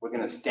 we're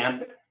going to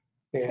stamp it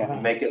Yeah.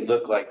 and make it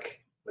look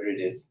like what it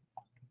is.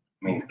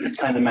 I mean,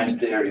 kind of match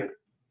the area.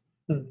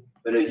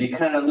 But as you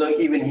kind of look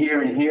even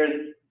here and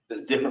here,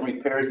 there's different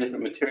repairs,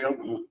 different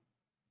material.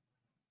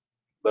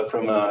 But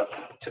from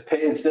to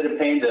pay, instead of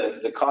paying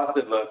the cost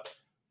of a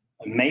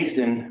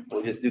mason,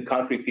 we'll just do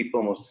concrete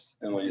people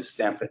and we'll just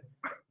stamp it.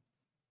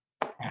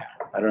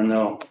 I don't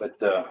know, but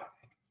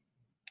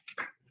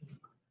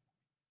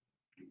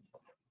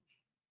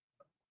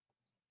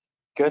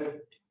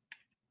Good?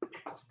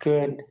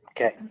 Good.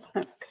 Okay.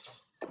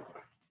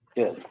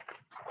 Good.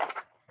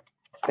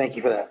 Thank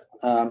you for that.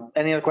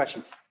 Any other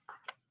questions?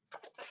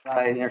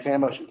 I entertain a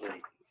motion,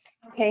 please.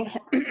 Okay.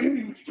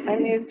 I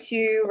move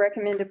to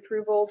recommend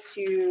approval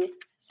to,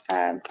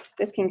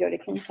 this can go to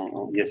consent.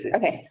 right? yes, it-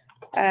 Okay.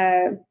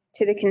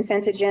 To the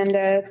consent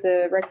agenda,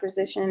 the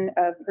requisition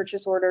of the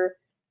purchase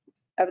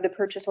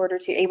order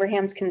to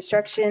Abraham's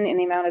Construction in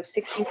the amount of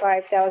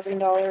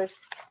 $65,000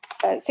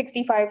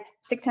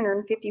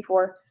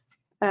 $654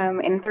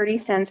 and 30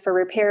 cents for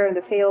repair of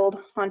the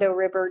failed Hondo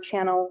River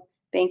Channel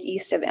Bank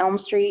east of Elm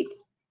Street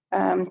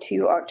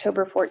to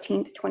October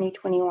 14th,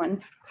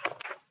 2021.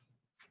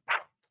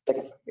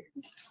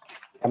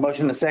 A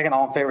motion and a second.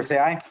 All in favor, say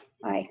aye.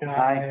 Aye.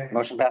 Aye.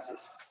 Motion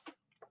passes.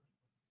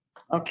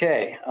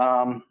 Okay,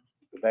 Go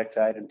back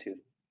to item 2.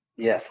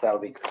 yes, that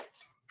would be great.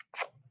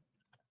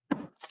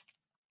 That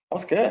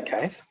was good,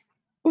 guys.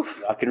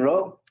 Oof. Rock and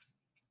roll.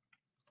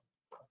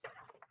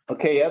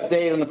 Okay,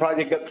 update on the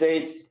project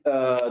updates,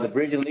 the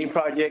Bridge and Lee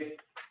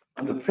project.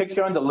 On the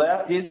picture on the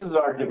left, this is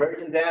our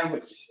diversion dam,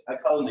 which I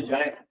call them the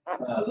giant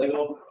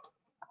Lego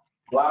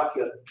blocks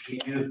that we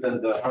used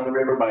on the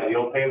river by the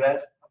old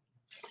payback.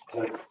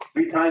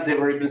 3 times they've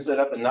already been set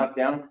up and knocked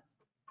down.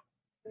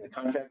 And the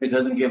contractor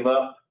doesn't give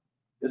up.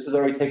 This was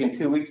already taken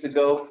 2 weeks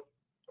ago.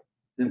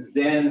 Since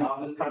then,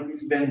 all this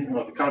concrete's been,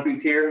 the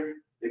concrete's here.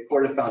 They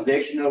poured a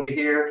foundation over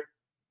here.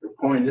 They're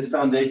pouring this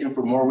foundation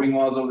for more wing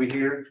walls over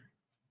here.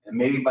 And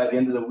maybe by the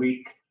end of the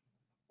week,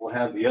 we'll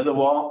have the other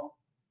wall.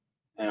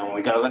 And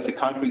we gotta let the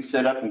concrete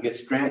set up and get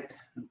strength.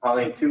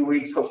 Probably in 2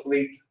 weeks,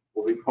 hopefully,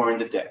 we'll be pouring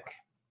the deck.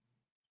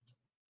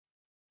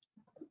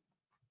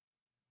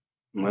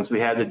 And once we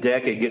have the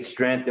deck, it gets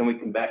strength, then we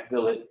can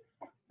backfill it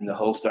and the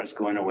hole starts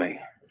going away.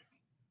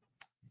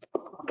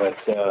 But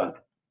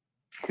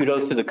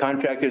kudos to the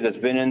contractor that's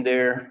been in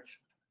there.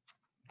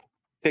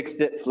 Fixed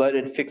it,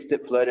 flooded, fixed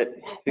it, flooded,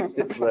 fixed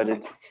it,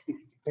 flooded,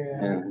 Yeah.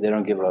 and they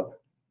don't give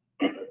up.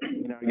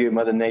 You know, you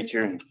Mother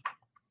Nature and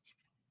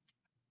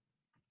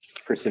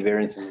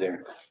perseverance is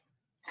there.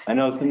 I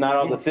know not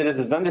all the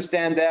citizens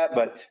understand that,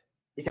 but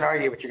You can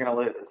argue, but you're going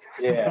to lose.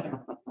 yeah.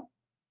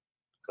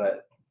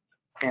 But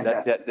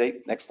that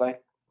date, next slide.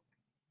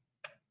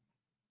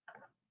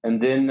 And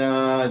then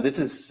this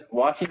is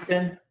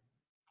Washington.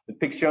 The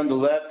picture on the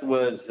left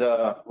was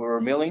where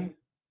we're milling.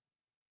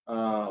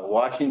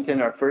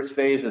 Washington, our first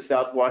phase of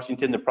South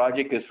Washington, the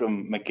project is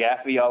from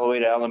McGaffey all the way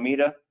to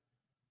Alameda.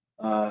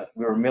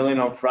 We were milling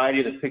on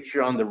Friday. The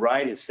picture on the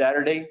right is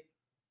Saturday.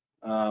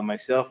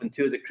 Myself and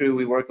 2 of the crew,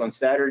 we worked on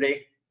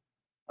Saturday.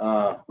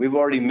 We've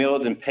already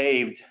milled and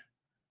paved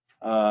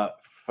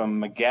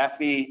from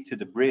McGaffey to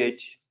the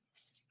bridge.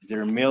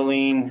 They're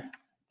milling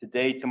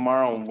today,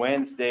 tomorrow, and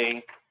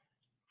Wednesday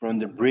from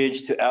the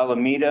bridge to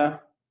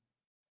Alameda.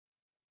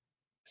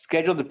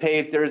 Scheduled to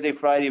pave Thursday,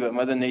 Friday, but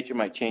Mother Nature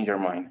might change our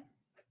mind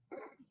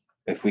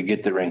if we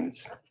get the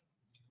rains.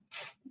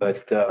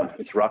 But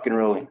it's rock and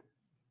rolling.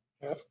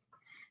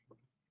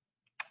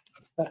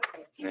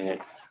 And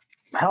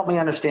Help me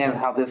understand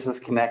how this is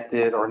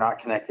connected or not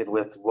connected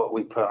with what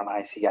we put on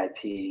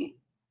ICIP.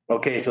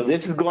 okay, so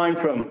this is going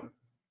from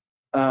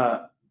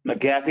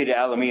McGaffey to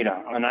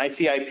Alameda. On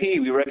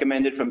ICIP, we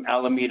recommended from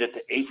Alameda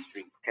to 8th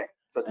Street.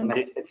 So it's the And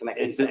next, it's the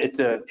next. It's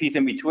a piece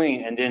in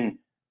between. And then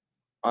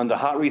on the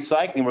hot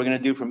recycling, we're going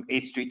to do from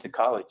 8th Street to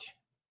College.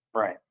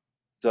 Right.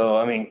 So,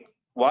 I mean,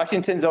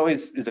 Washington's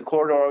always, is a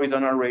corridor always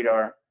on our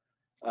radar.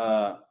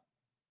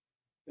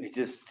 We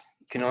just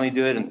can only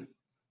do it in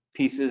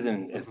pieces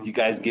and if you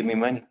guys give me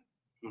money.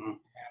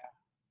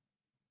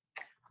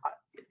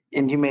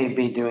 And you may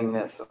be doing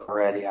this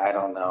already, I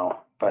don't know,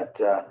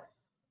 but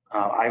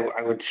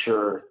I would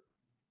sure,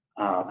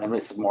 and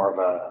this is more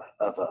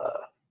of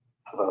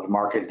a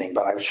marketing thing,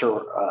 but I would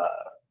sure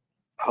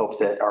hope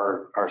that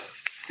our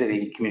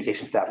city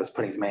communication staff is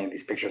putting as many of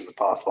these pictures as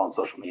possible on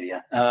social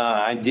media.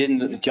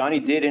 Johnny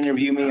did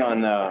interview me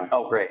on,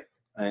 Oh, great,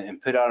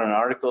 and put out an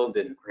article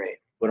that great.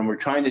 what we're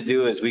trying to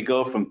do is we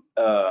go from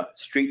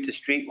street to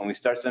street. When we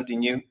start something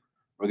new,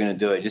 we're going to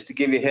do it. Just to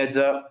give you a heads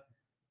up,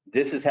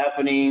 this is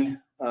happening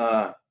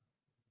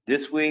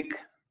this week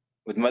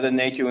with Mother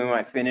Nature. We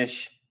might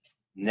finish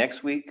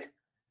next week.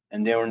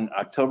 And then on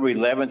October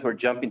 11th, we're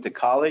jumping to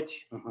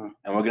College and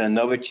we're going to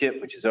Nova Chip,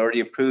 which is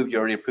already approved. You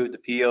already approved the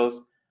POs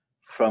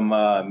from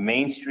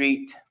Main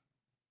Street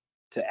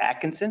to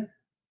Atkinson.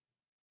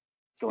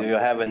 So you'll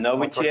have a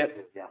Nova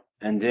Chip. Yeah.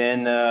 And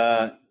then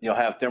you'll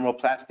have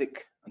thermoplastic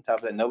on top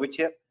of that Nova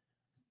Chip.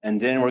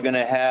 And then we're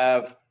gonna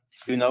have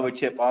do Nova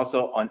Chip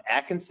also on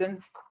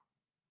Atkinson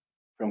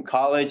from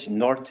College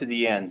north to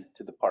the end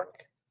to the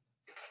park.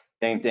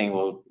 Same thing,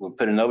 we'll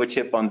put a Nova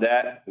Chip on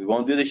that. We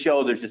won't do the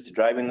shoulders, just the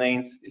driving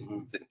lanes.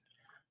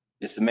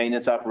 It's a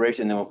maintenance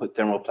operation, then we'll put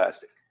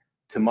thermoplastic.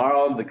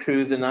 Tomorrow, the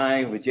crews and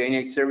I with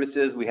J&H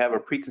Services, we have a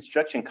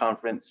pre-construction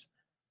conference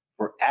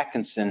for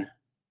Atkinson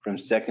from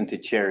Second to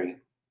Cherry.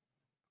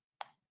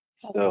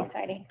 So- That's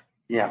exciting.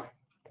 Yeah.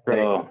 Great.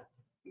 So,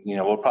 you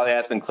know, we'll probably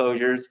have some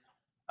closures.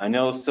 I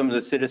know some of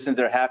the citizens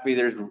are happy.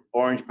 There's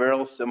orange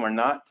barrels, some are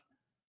not.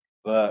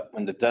 But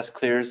when the dust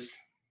clears,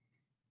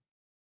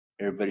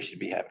 everybody should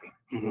be happy.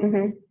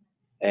 Mhm.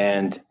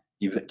 And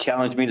you've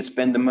challenged me to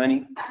spend the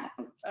money.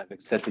 I've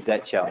accepted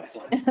that challenge.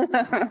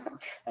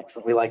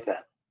 Excellent. We like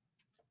that.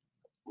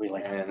 We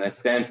like that. And I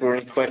stand for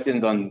any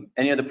questions on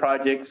any of the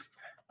projects.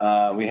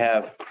 We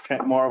have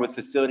Trent Moore with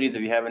facilities.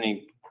 If you have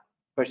any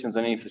questions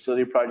on any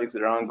facility projects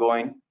that are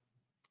ongoing.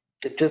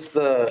 It's just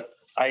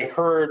I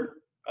heard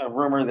a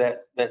rumor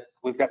that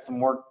we've got some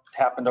work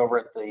happened over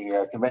at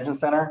the convention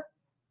center.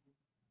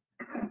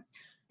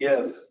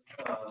 Yes,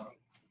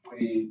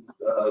 we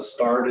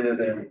started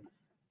and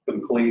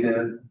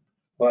completed,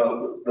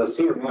 well, the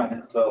sewer line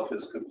itself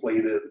is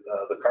completed.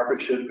 The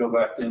carpet should go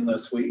back in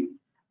this week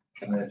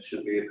and it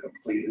should be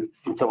completed.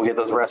 And so we get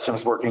those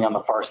restrooms working on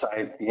the far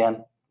side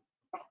again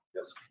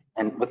Yes.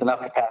 and with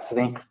enough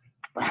capacity.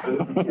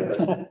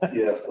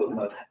 Yes,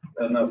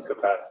 enough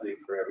capacity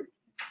for everything.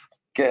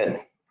 Good.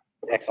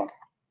 Excellent.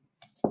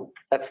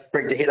 That's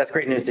great to hear. That's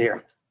great news to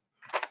hear.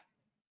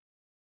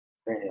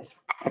 Great news.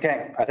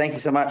 Okay, thank you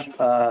so much.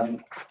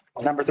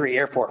 Number 3,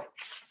 airport.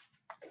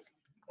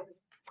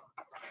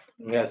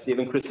 Yeah,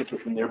 Stephen Christopher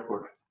from the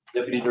airport,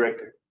 Deputy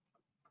Director.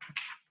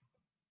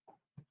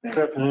 Good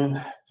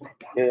afternoon.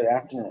 Good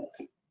afternoon.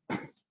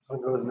 I'll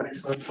go to the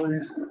next slide,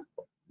 please.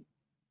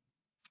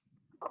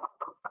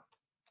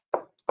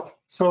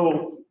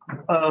 So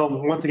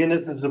once again,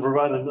 this is to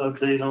provide an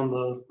update on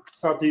the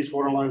Southeast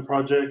Waterline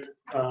project.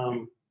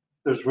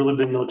 There's really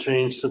been no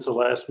change since the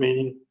last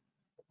meeting,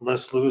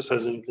 unless Lewis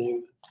has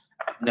anything.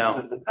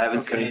 No, I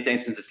haven't seen anything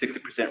since the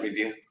 60%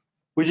 review.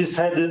 We just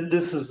had,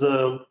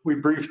 we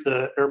briefed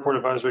the Airport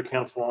Advisory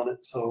Council on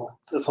it, so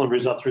that's the only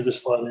reason I threw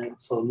this slide in.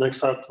 So next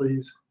slide,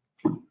 please.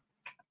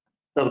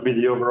 That'll be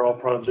the overall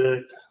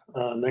project.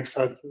 Next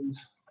slide, please.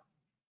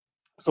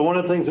 So one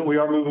of the things that we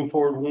are moving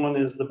forward, one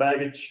is the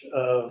baggage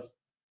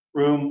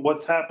room.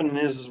 What's happening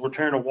is we're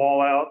tearing a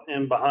wall out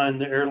in behind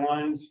the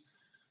airlines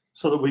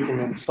so that we can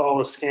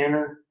install a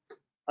scanner.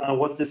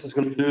 What this is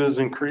going to do is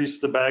increase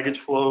the baggage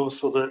flow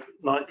so that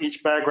not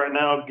each bag right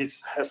now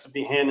has to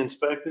be hand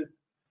inspected.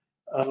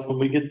 When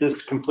we get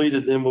this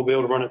completed, then we'll be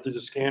able to run it through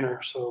the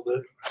scanner. So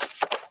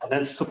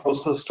that's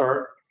supposed to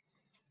start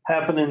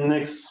happening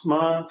next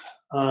month.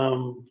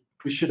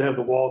 We should have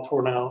the wall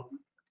torn out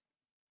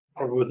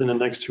or within the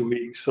next 2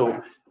 weeks.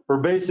 So we're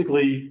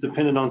basically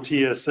dependent on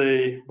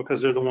TSA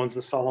because they're the ones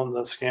installing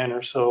the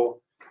scanner.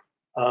 So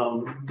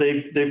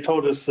they've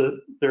told us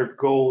that their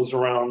goal is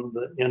around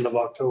the end of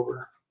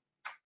October.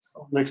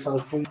 So next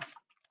slide, please.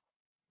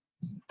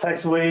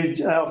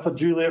 Taxiway Alpha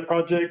Juliet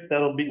project,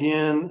 that'll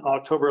begin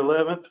October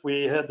 11th.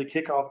 We had the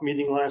kickoff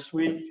meeting last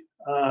week.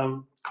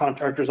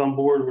 Contractors on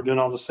board, we're doing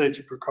all the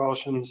safety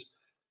precautions.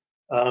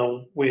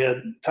 We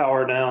had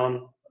tower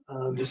down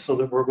just so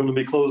that we're going to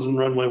be closing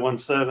runway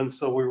 17.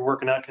 So we were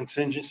working out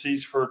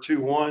contingencies for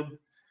 21.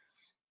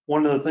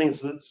 One of the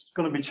things that's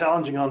going to be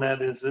challenging on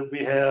that is that we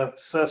have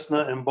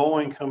Cessna and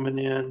Boeing coming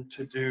in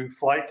to do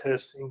flight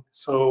testing.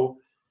 So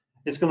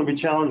it's going to be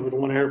challenged with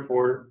one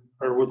airport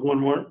or with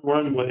one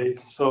runway.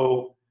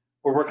 So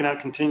we're working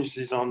out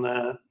contingencies on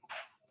that.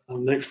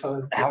 Next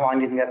slide. How long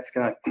do you think that's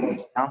going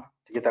to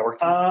get that work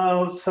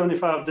done?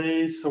 75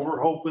 days. So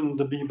we're hoping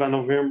to be by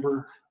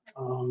November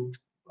on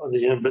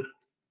the end, but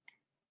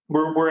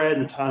we're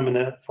adding time in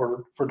that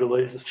for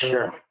delays and stuff.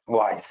 Sure.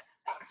 Wise.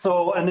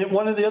 So, and then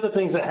one of the other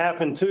things that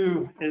happened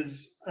too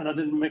is, and I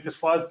didn't make a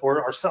slide for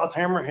it, our South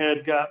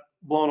Hammerhead got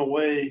blown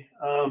away.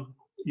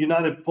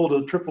 United pulled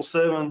a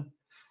 777.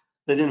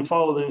 They didn't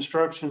follow the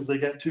instructions. They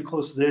got too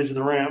close to the edge of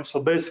the ramp.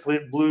 So basically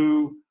it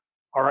blew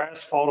our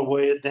asphalt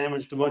away. It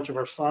damaged a bunch of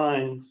our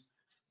signs.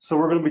 So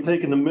we're going to be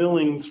taking the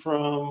millings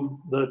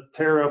from the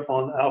tear up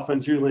on Alpha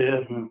and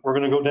Juliet. Mm-hmm. We're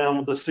going to go down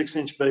with a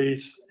 6-inch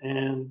base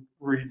and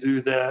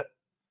redo that.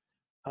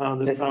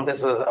 This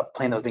was a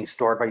plane that was being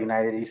stored by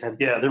United, you said?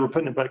 Yeah, they were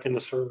putting it back into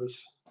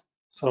service.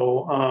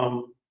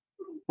 So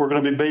we're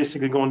going to be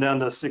basically going down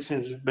to a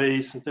 6-inch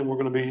base, and then we're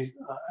going to be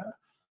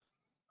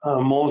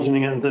mulching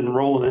it and then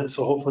rolling it.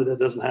 So hopefully that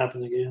doesn't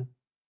happen again.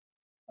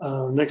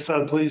 Next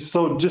slide, please.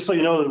 So just so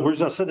you know, the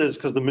reason I said this is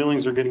because the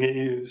millings are going to get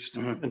used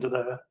into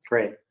that.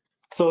 Great.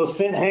 So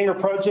Ascent Hangar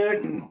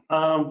project,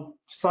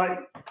 site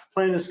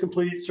plan is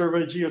complete,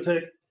 survey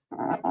geotech.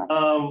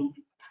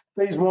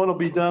 Phase 1 will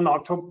be done by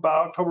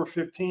October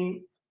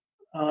 15th.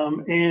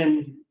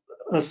 And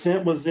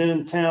Ascent was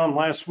in town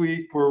last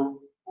week where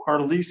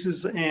our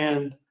leases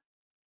and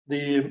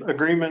the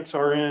agreements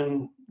are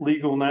in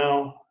legal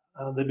now.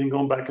 They've been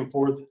going back and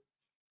forth.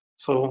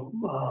 So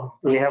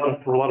We have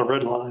a lot of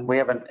red lines. We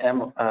have an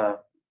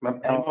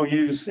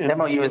MOUs.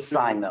 MOU is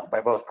signed though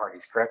by both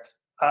parties, correct?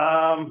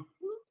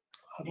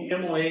 The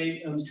MOA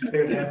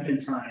has been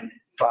signed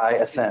By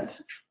Ascent.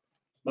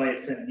 by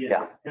Ascent,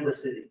 yes, and the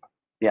city.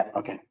 Yeah,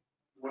 okay.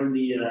 We're in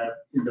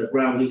the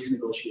ground lease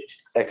negotiation.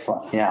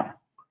 Excellent, yeah.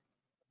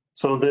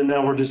 So then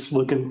now we're just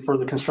looking for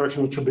the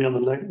construction, which will be on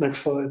the next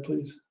slide,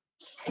 please.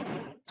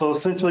 So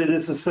essentially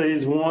this is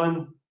phase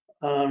 1.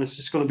 It's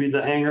just going to be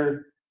the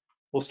hangar.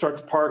 We'll start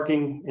the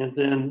parking and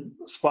then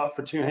a spot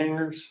for 2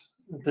 hangars.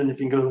 And then if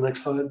you can go to the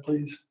next slide,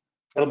 please.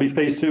 That'll be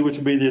phase 2, which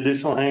will be the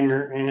additional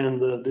hangar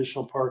and the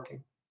additional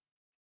parking.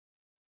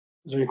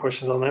 Is there any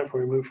questions on that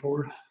before we move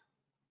forward?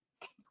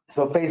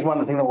 So phase 1,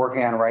 the thing that we're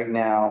working on right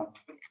now,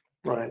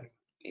 Right.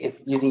 if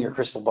using your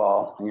crystal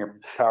ball and your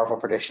powerful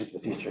predictions for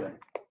the future,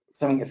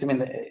 assuming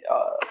that,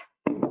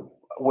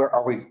 where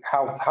are we,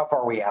 how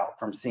far are we out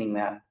from seeing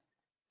that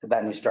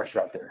new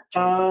structure out there?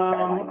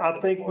 I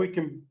think we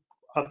can,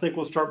 I think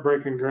we'll start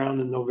breaking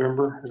ground in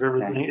November if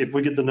everything, if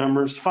we get the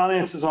numbers.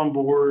 Finance is on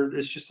board.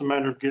 It's just a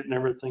matter of getting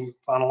everything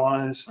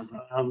finalized.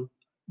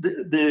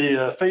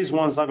 The phase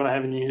one is not going to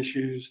have any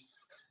issues.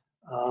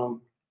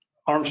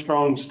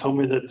 Armstrong's told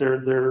me that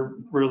they're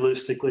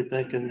realistically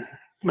thinking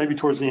maybe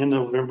towards the end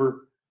of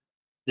November.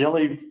 The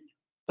only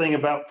thing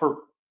about for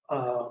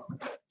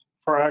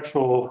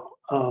actual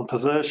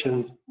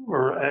possession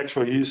or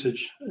actual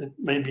usage, it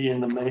may be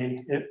in the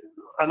May.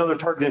 I know they're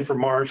targeting for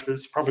March, but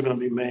it's probably going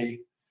to be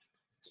May.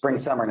 Spring,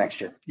 summer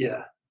next year.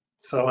 Yeah.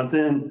 So, and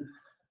then,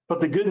 but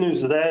the good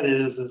news of that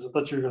is I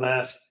thought you were going to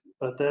ask,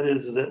 but that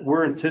is that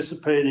we're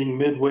anticipating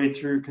midway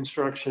through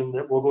construction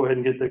that we'll go ahead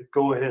and get the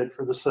go ahead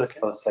for the second.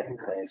 For the second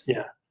phase.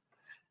 Yeah.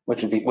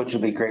 Which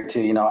would be great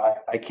too. You know,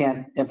 I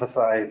can't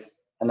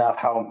emphasize enough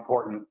how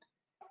important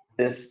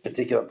this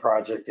particular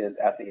project is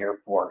at the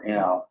airport, you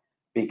know,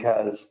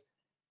 because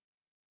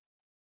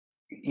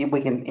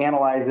we can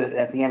analyze it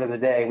at the end of the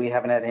day. We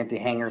haven't had empty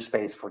hangar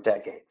space for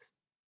decades.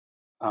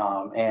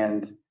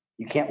 And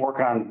you can't work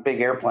on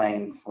big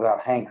airplanes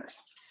without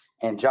hangars.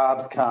 And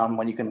jobs come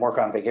when you can work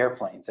on big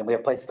airplanes. And we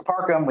have places to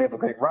park them. We have a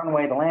great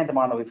runway to land them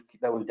on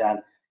that we've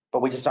done,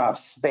 but we just don't have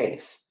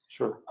space.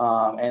 Sure.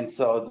 And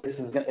so this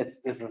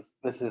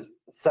is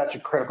such a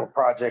critical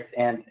project.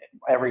 And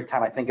every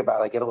time I think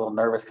about it, I get a little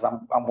nervous because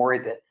I'm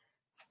worried that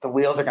the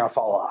wheels are going to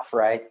fall off,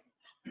 right?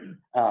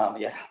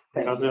 Yeah.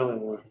 Not the only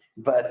one.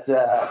 But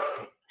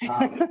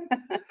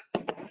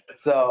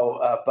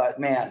but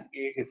man,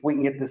 if we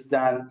can get this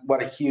done,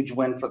 what a huge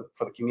win for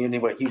the community,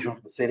 what a huge win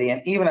for the city,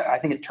 and even I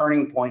think a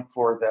turning point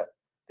for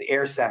the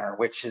Air Center,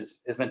 which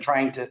has been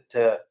trying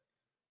to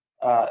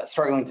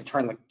struggling to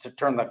turn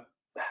the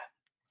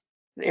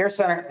Air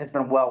Center has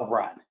been well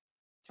run,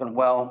 it's been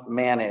well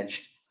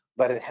managed,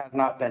 but it has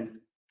not been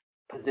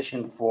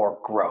positioned for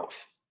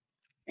growth.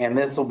 And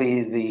this will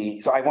be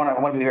so I want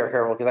to be very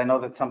careful because I know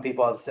that some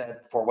people have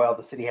said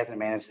the city hasn't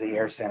managed the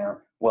Air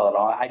Center well at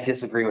all. I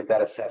disagree with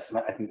that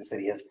assessment. I think the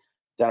city has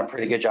done a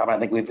pretty good job. And I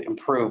think we've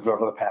improved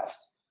over the past,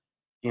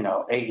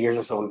 8 years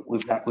or so.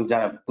 We've done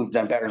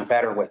better and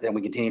better with it, and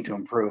we continue to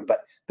improve.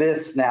 But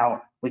this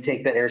now, we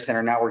take that Air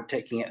Center, now we're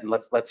taking it and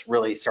let's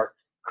really start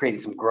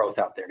creating some growth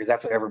out there because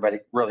that's what everybody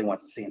really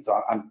wants to see. And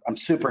so I'm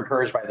super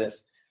encouraged by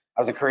this.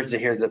 I was encouraged to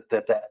hear that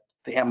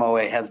the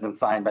MOA has been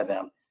signed by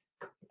them.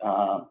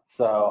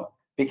 So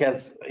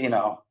because, I'm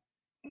not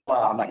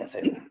going to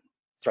say that.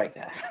 Strike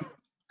that.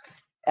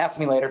 Ask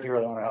me later if you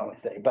really want to know what I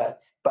say. But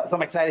so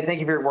I'm excited. Thank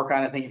you for your work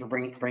on it. Thank you for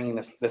bringing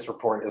this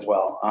report as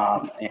well.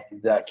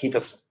 And keep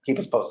us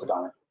posted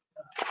on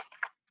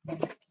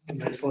it.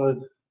 Next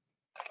slide.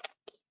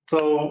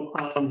 So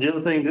the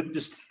other thing that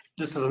just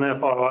as an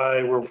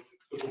FYI, we're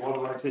with the water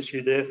rights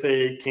issue, the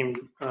FAA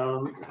came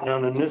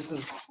down, and this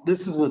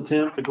is an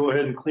attempt to go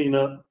ahead and clean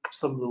up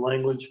some of the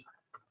language.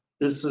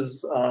 This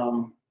is,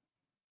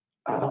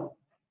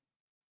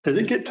 did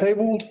it get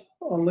tabled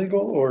on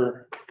legal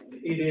or?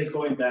 It is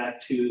going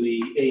back to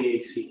the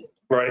AAC.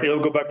 Right,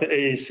 it'll go back to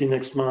AAC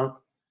next month,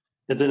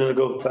 and then it'll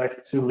go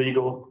back to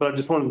legal. But I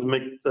just wanted to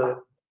make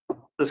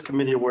this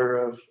committee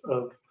aware of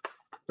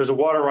there's a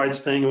water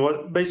rights thing,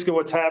 and basically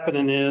what's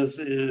happening is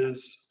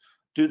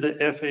due to the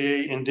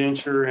FAA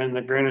indenture and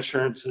the grant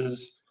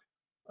assurances,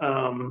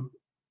 the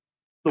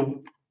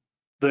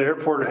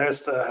airport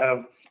has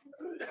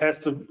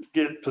to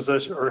get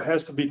possession or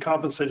has to be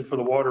compensated for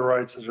the water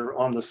rights that are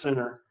on the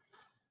center.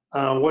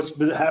 What's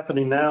been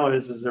happening now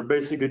is they're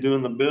basically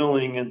doing the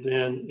billing and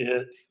then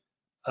it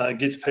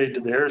gets paid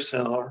to the Air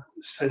Center.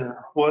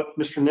 What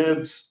Mr.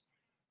 Nibb's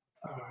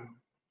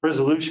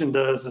resolution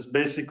does is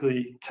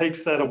basically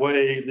takes that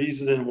away,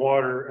 leaves it in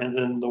water, and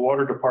then the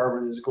water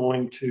department is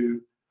going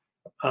to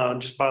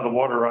just buy the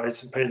water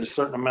rights and pay a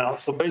certain amount.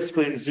 So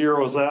basically it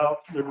zeroes out.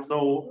 There's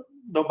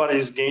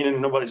nobody's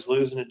gaining, nobody's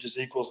losing. It just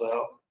equals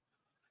out.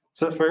 Is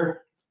that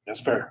fair?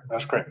 That's fair.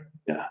 That's great.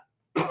 Yeah.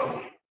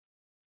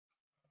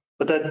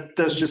 But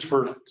that's just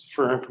for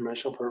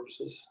informational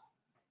purposes.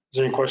 Is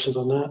there any questions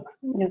on that?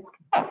 No.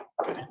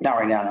 Not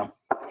right now, no.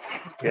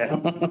 Yeah.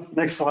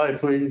 Next slide,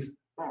 please.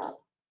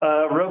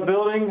 Road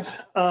building.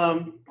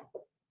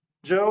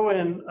 Joe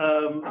and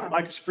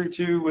Mike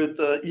Espiritu with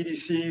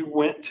EDC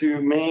went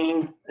to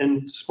Maine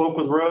and spoke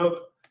with Rub.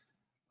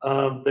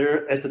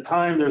 There at the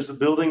time, there's a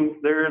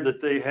building there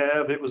that they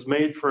have. It was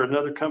made for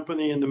another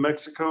company in New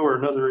Mexico or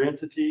another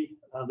entity.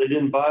 They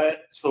didn't buy it,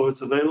 so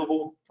it's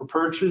available for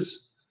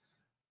purchase.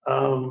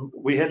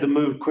 We had to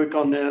move quick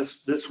on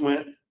this. This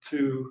went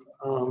to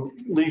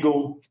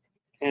legal,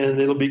 and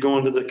it'll be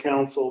going to the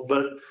council.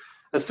 But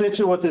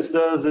essentially, what this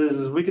does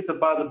is we get to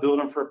buy the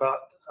building for about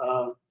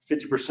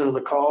 50% of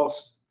the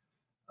cost.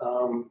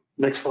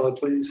 Next slide,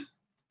 please.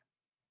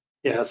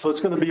 Yeah, so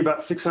it's going to be about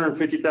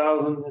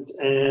 $650,000,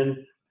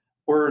 and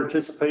we're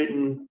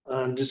anticipating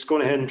just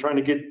going ahead and trying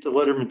to get the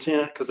letter of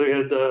intent because they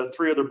had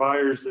 3 other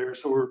buyers there.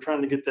 So we're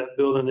trying to get that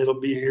building. It'll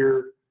be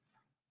here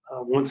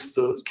once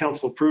the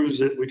council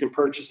approves it. We can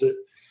purchase it.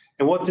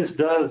 And what this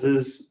does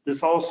is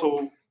this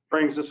also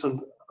brings us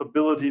an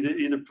ability to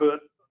either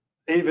put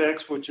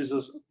AVEX, which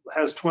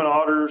has Twin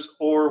Otters,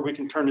 or we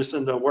can turn this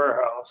into a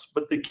warehouse.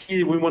 But the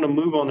key we want to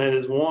move on that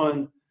is,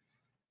 one,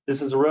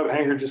 this is a rev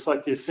hangar just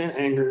like the Ascent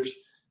hangars.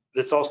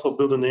 But it's also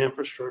building the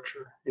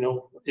infrastructure. You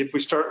know, if we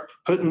start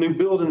putting new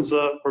buildings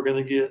up, we're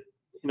going to get,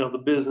 you know, the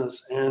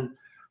business. And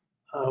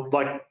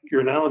like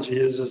your analogy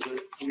is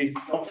that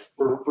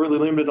we're really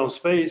limited on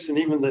space, and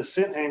even the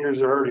Ascent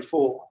hangars are already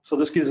full. So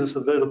this gives us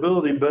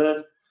availability,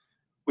 but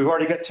we've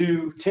already got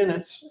 2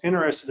 tenants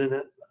interested in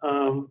it.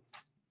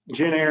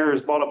 Jen Air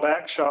has bought a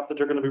back shop that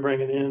they're going to be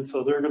bringing in,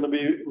 so they're going to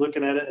be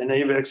looking at it, and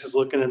AVEX is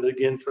looking at it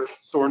again for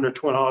storing their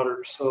Twin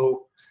Otters.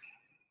 So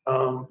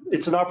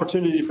it's an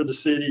opportunity for the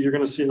city. You're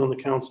going to see it on the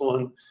council,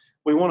 and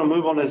we want to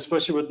move on it,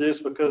 especially with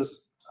this,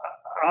 because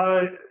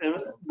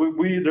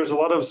there's a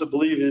lot of us that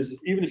believe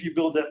is even if you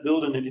build that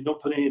building and you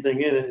don't put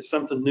anything in it, it's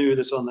something new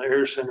that's on the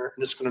air center,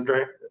 and it's going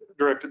to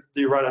direct it to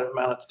the right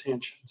amount of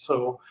attention.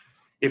 So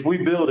if we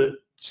build it,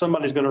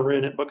 somebody's going to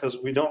rent it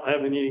because we don't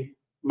have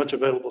much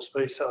available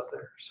space out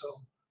there. So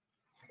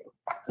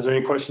is there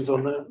any questions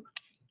on that?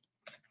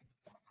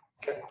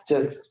 Okay.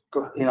 Just,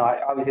 you know,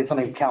 obviously it's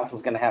something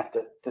council's going to have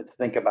to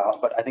think about,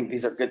 but I think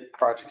these are good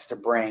projects to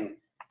bring.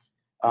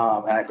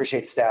 And I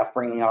appreciate staff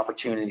bringing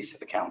opportunities to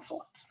the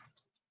council.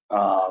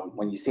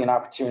 When you see an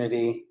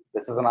opportunity,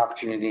 this is an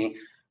opportunity.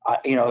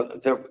 You know,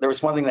 there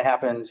was one thing that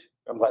happened,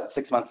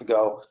 6 months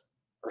ago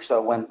or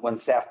so when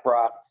staff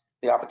brought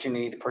the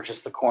opportunity to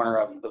purchase the corner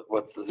of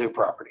the zoo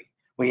property.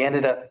 We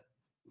ended up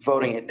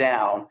voting it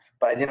down,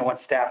 but I didn't want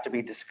staff to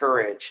be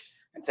discouraged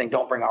and saying,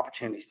 don't bring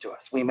opportunities to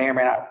us. We may or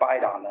may not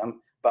bite on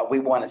them, but we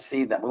want to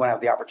see them. We want to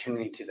have the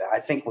opportunity to that.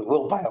 I think we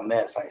will bite on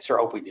this. I sure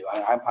hope we do.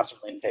 I'm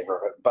certainly in favor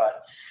of it,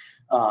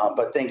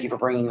 but thank you for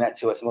bringing that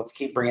to us. And let's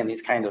keep bringing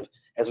these kind of,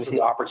 as we see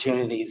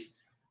opportunities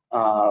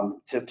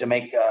to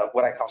make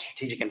what I call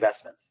strategic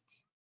investments.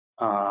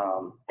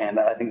 And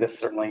I think this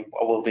certainly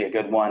will be a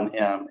good one,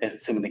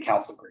 assuming the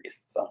council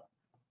agrees. So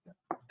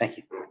thank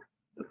you.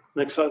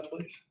 Next slide,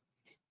 please.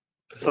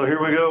 So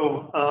here we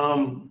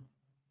go.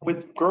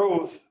 With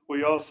growth,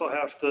 we also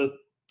have to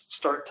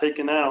start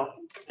taking out.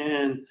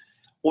 And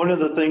one of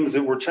the things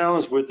that we're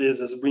challenged with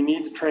is we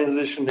need to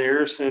transition the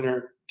air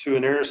center to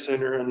an air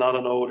center and not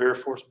an old Air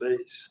Force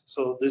base.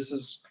 So this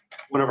is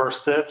one of our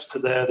steps to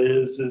that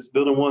is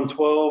building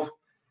 112.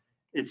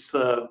 It's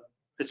met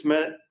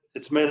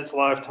its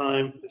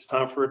lifetime. It's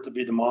time for it to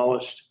be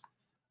demolished.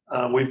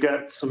 We've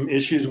got some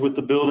issues with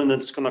the building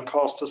that's going to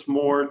cost us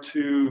more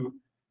to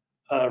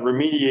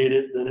remediate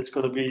it than it's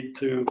going to be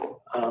to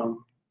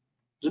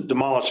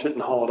demolish it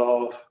and haul it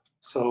off.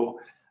 So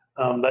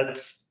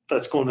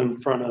that's going in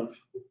front of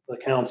the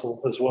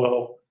council as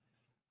well.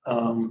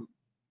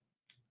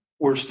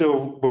 We're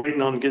still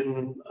waiting on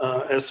getting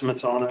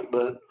estimates on it,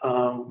 but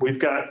we've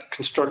got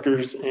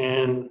constructors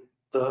and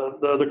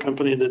the other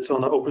company that's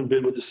on the open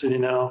bid with the city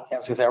now. I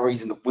was gonna say,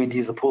 we'd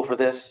use the pool for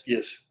this.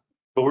 Yes,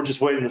 but we're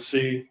just waiting to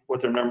see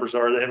what their numbers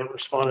are. They haven't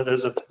responded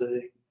as of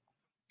today.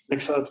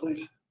 Next slide,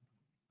 please.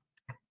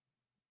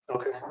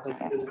 Okay.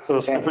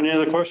 So Stephanie, any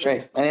other questions?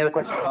 Great. Any other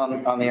questions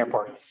on the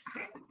airport?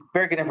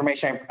 Very good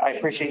information. I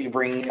appreciate you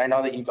bringing, I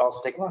know that you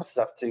also take a lot of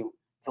stuff to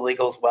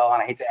legal as well,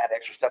 and I hate to add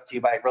extra stuff to you,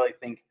 but I really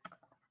think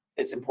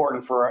it's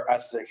important for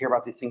us to hear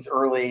about these things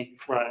early,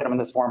 Right. put them in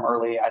this form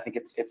early. I think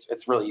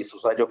it's really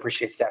useful. So I do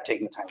appreciate staff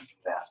taking the time to do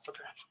that.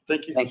 Okay.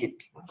 Thank you. Thank you.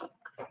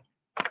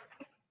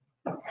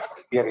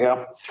 You gotta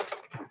go?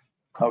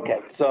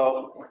 Okay,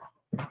 so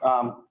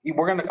I'm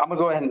gonna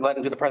go ahead and let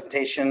him do the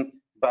presentation,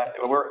 but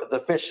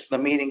the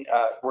meeting,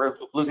 we're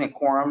losing a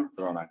quorum.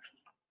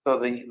 So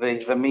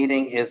the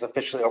meeting is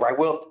officially over. I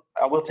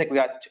will take, we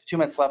got 2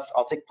 minutes left.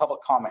 I'll take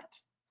public comment.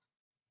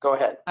 Go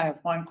ahead. I have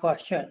one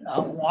question.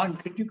 Juan,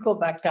 could you go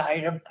back to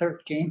item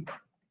 13?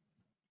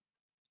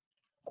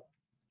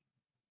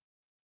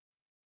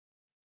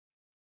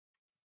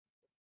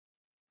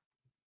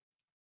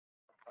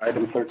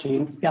 Item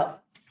 13. Yeah.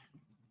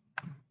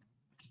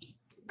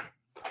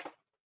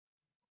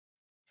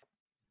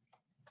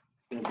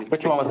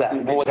 Which one was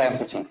that? What was item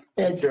 13?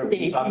 It's the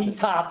E.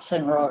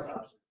 Thompson Road.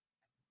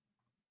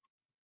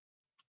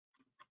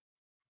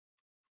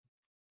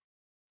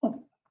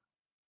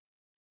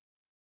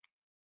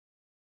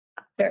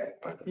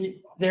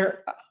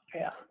 There,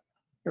 yeah,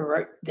 you're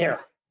right there.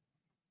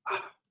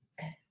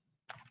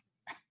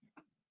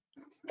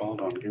 Hold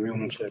on, give me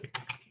 1 second.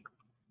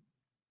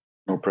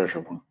 No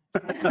pressure.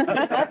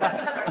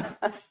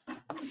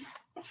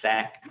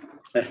 Zach.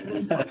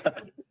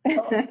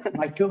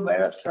 My 2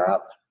 minutes are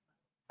up.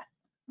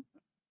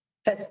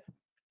 That's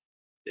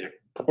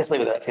Just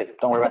leave it, that's good.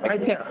 Don't worry about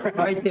right it. there,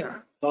 right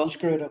there. Don't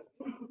screw it up.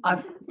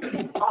 I've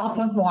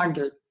often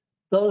wondered,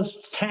 those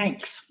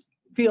tanks,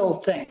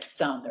 fuel tanks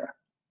down there,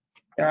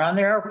 they're on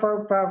the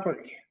airport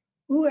property.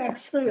 Who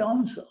actually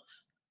owns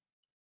those?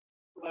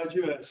 Glad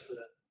you asked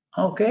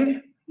that.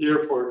 Okay, The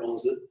airport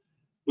owns it.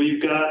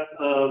 We've got,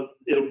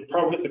 it'll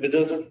probably, if it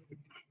doesn't,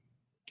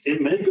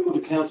 it may go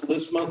to council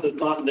this month, if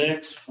not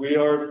next. We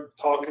are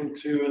talking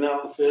to an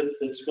outfit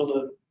that's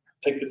gonna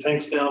take the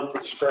tanks down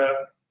for the scrap.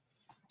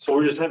 So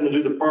we're just having to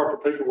do the proper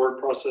paperwork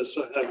process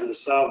to have it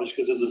salvaged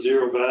because it's a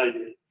zero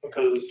value,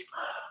 because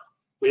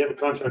we have a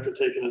contractor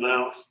taking it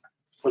out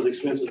for the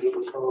expenses it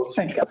would cause.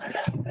 Thank God.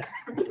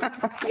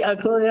 The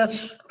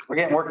ugliest We're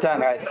getting work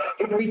done, guys.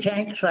 three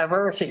tanks I've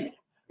ever seen.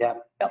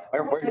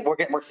 We're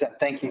getting work done.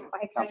 Thank you.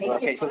 Counselor.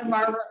 Okay, so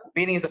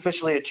meeting is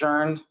officially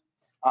adjourned.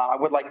 I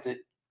would like to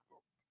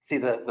see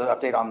the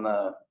update on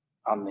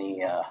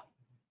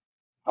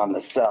the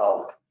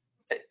cell.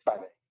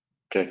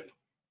 Okay.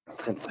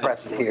 Since the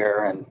press is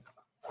here and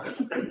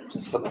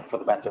just for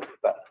the benefit,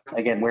 but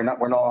again, we're no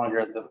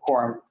longer the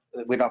quorum,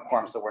 we don't have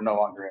quorum, so we're no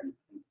longer in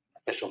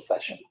official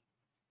session.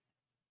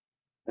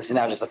 This is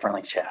now just a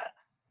friendly chat.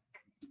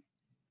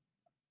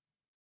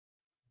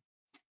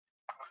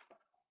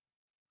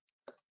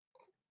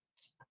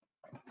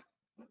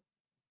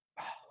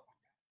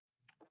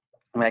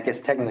 I mean, I guess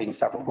technically you can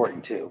stop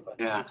recording too, but.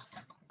 Yeah.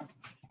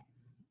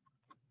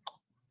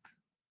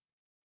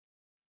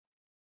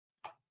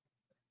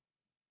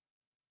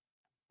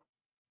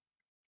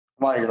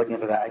 While you're looking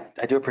for that,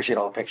 I do appreciate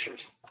all the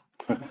pictures.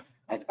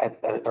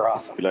 They're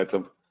awesome. You like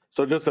them?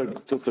 So just a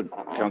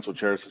council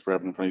chair, since we're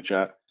having a funny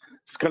chat,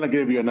 just kind of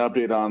give you an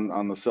update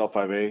on the cell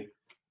 5A.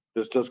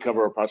 This does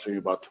cover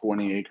approximately about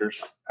 20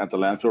 acres at the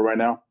landfill right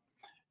now.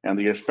 And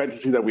the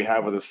expectancy that we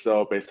have with the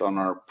cell based on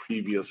our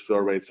previous fill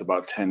rates,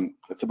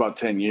 it's about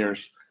 10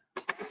 years.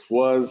 This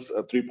was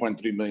a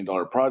 $3.3 million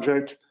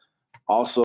project. Also,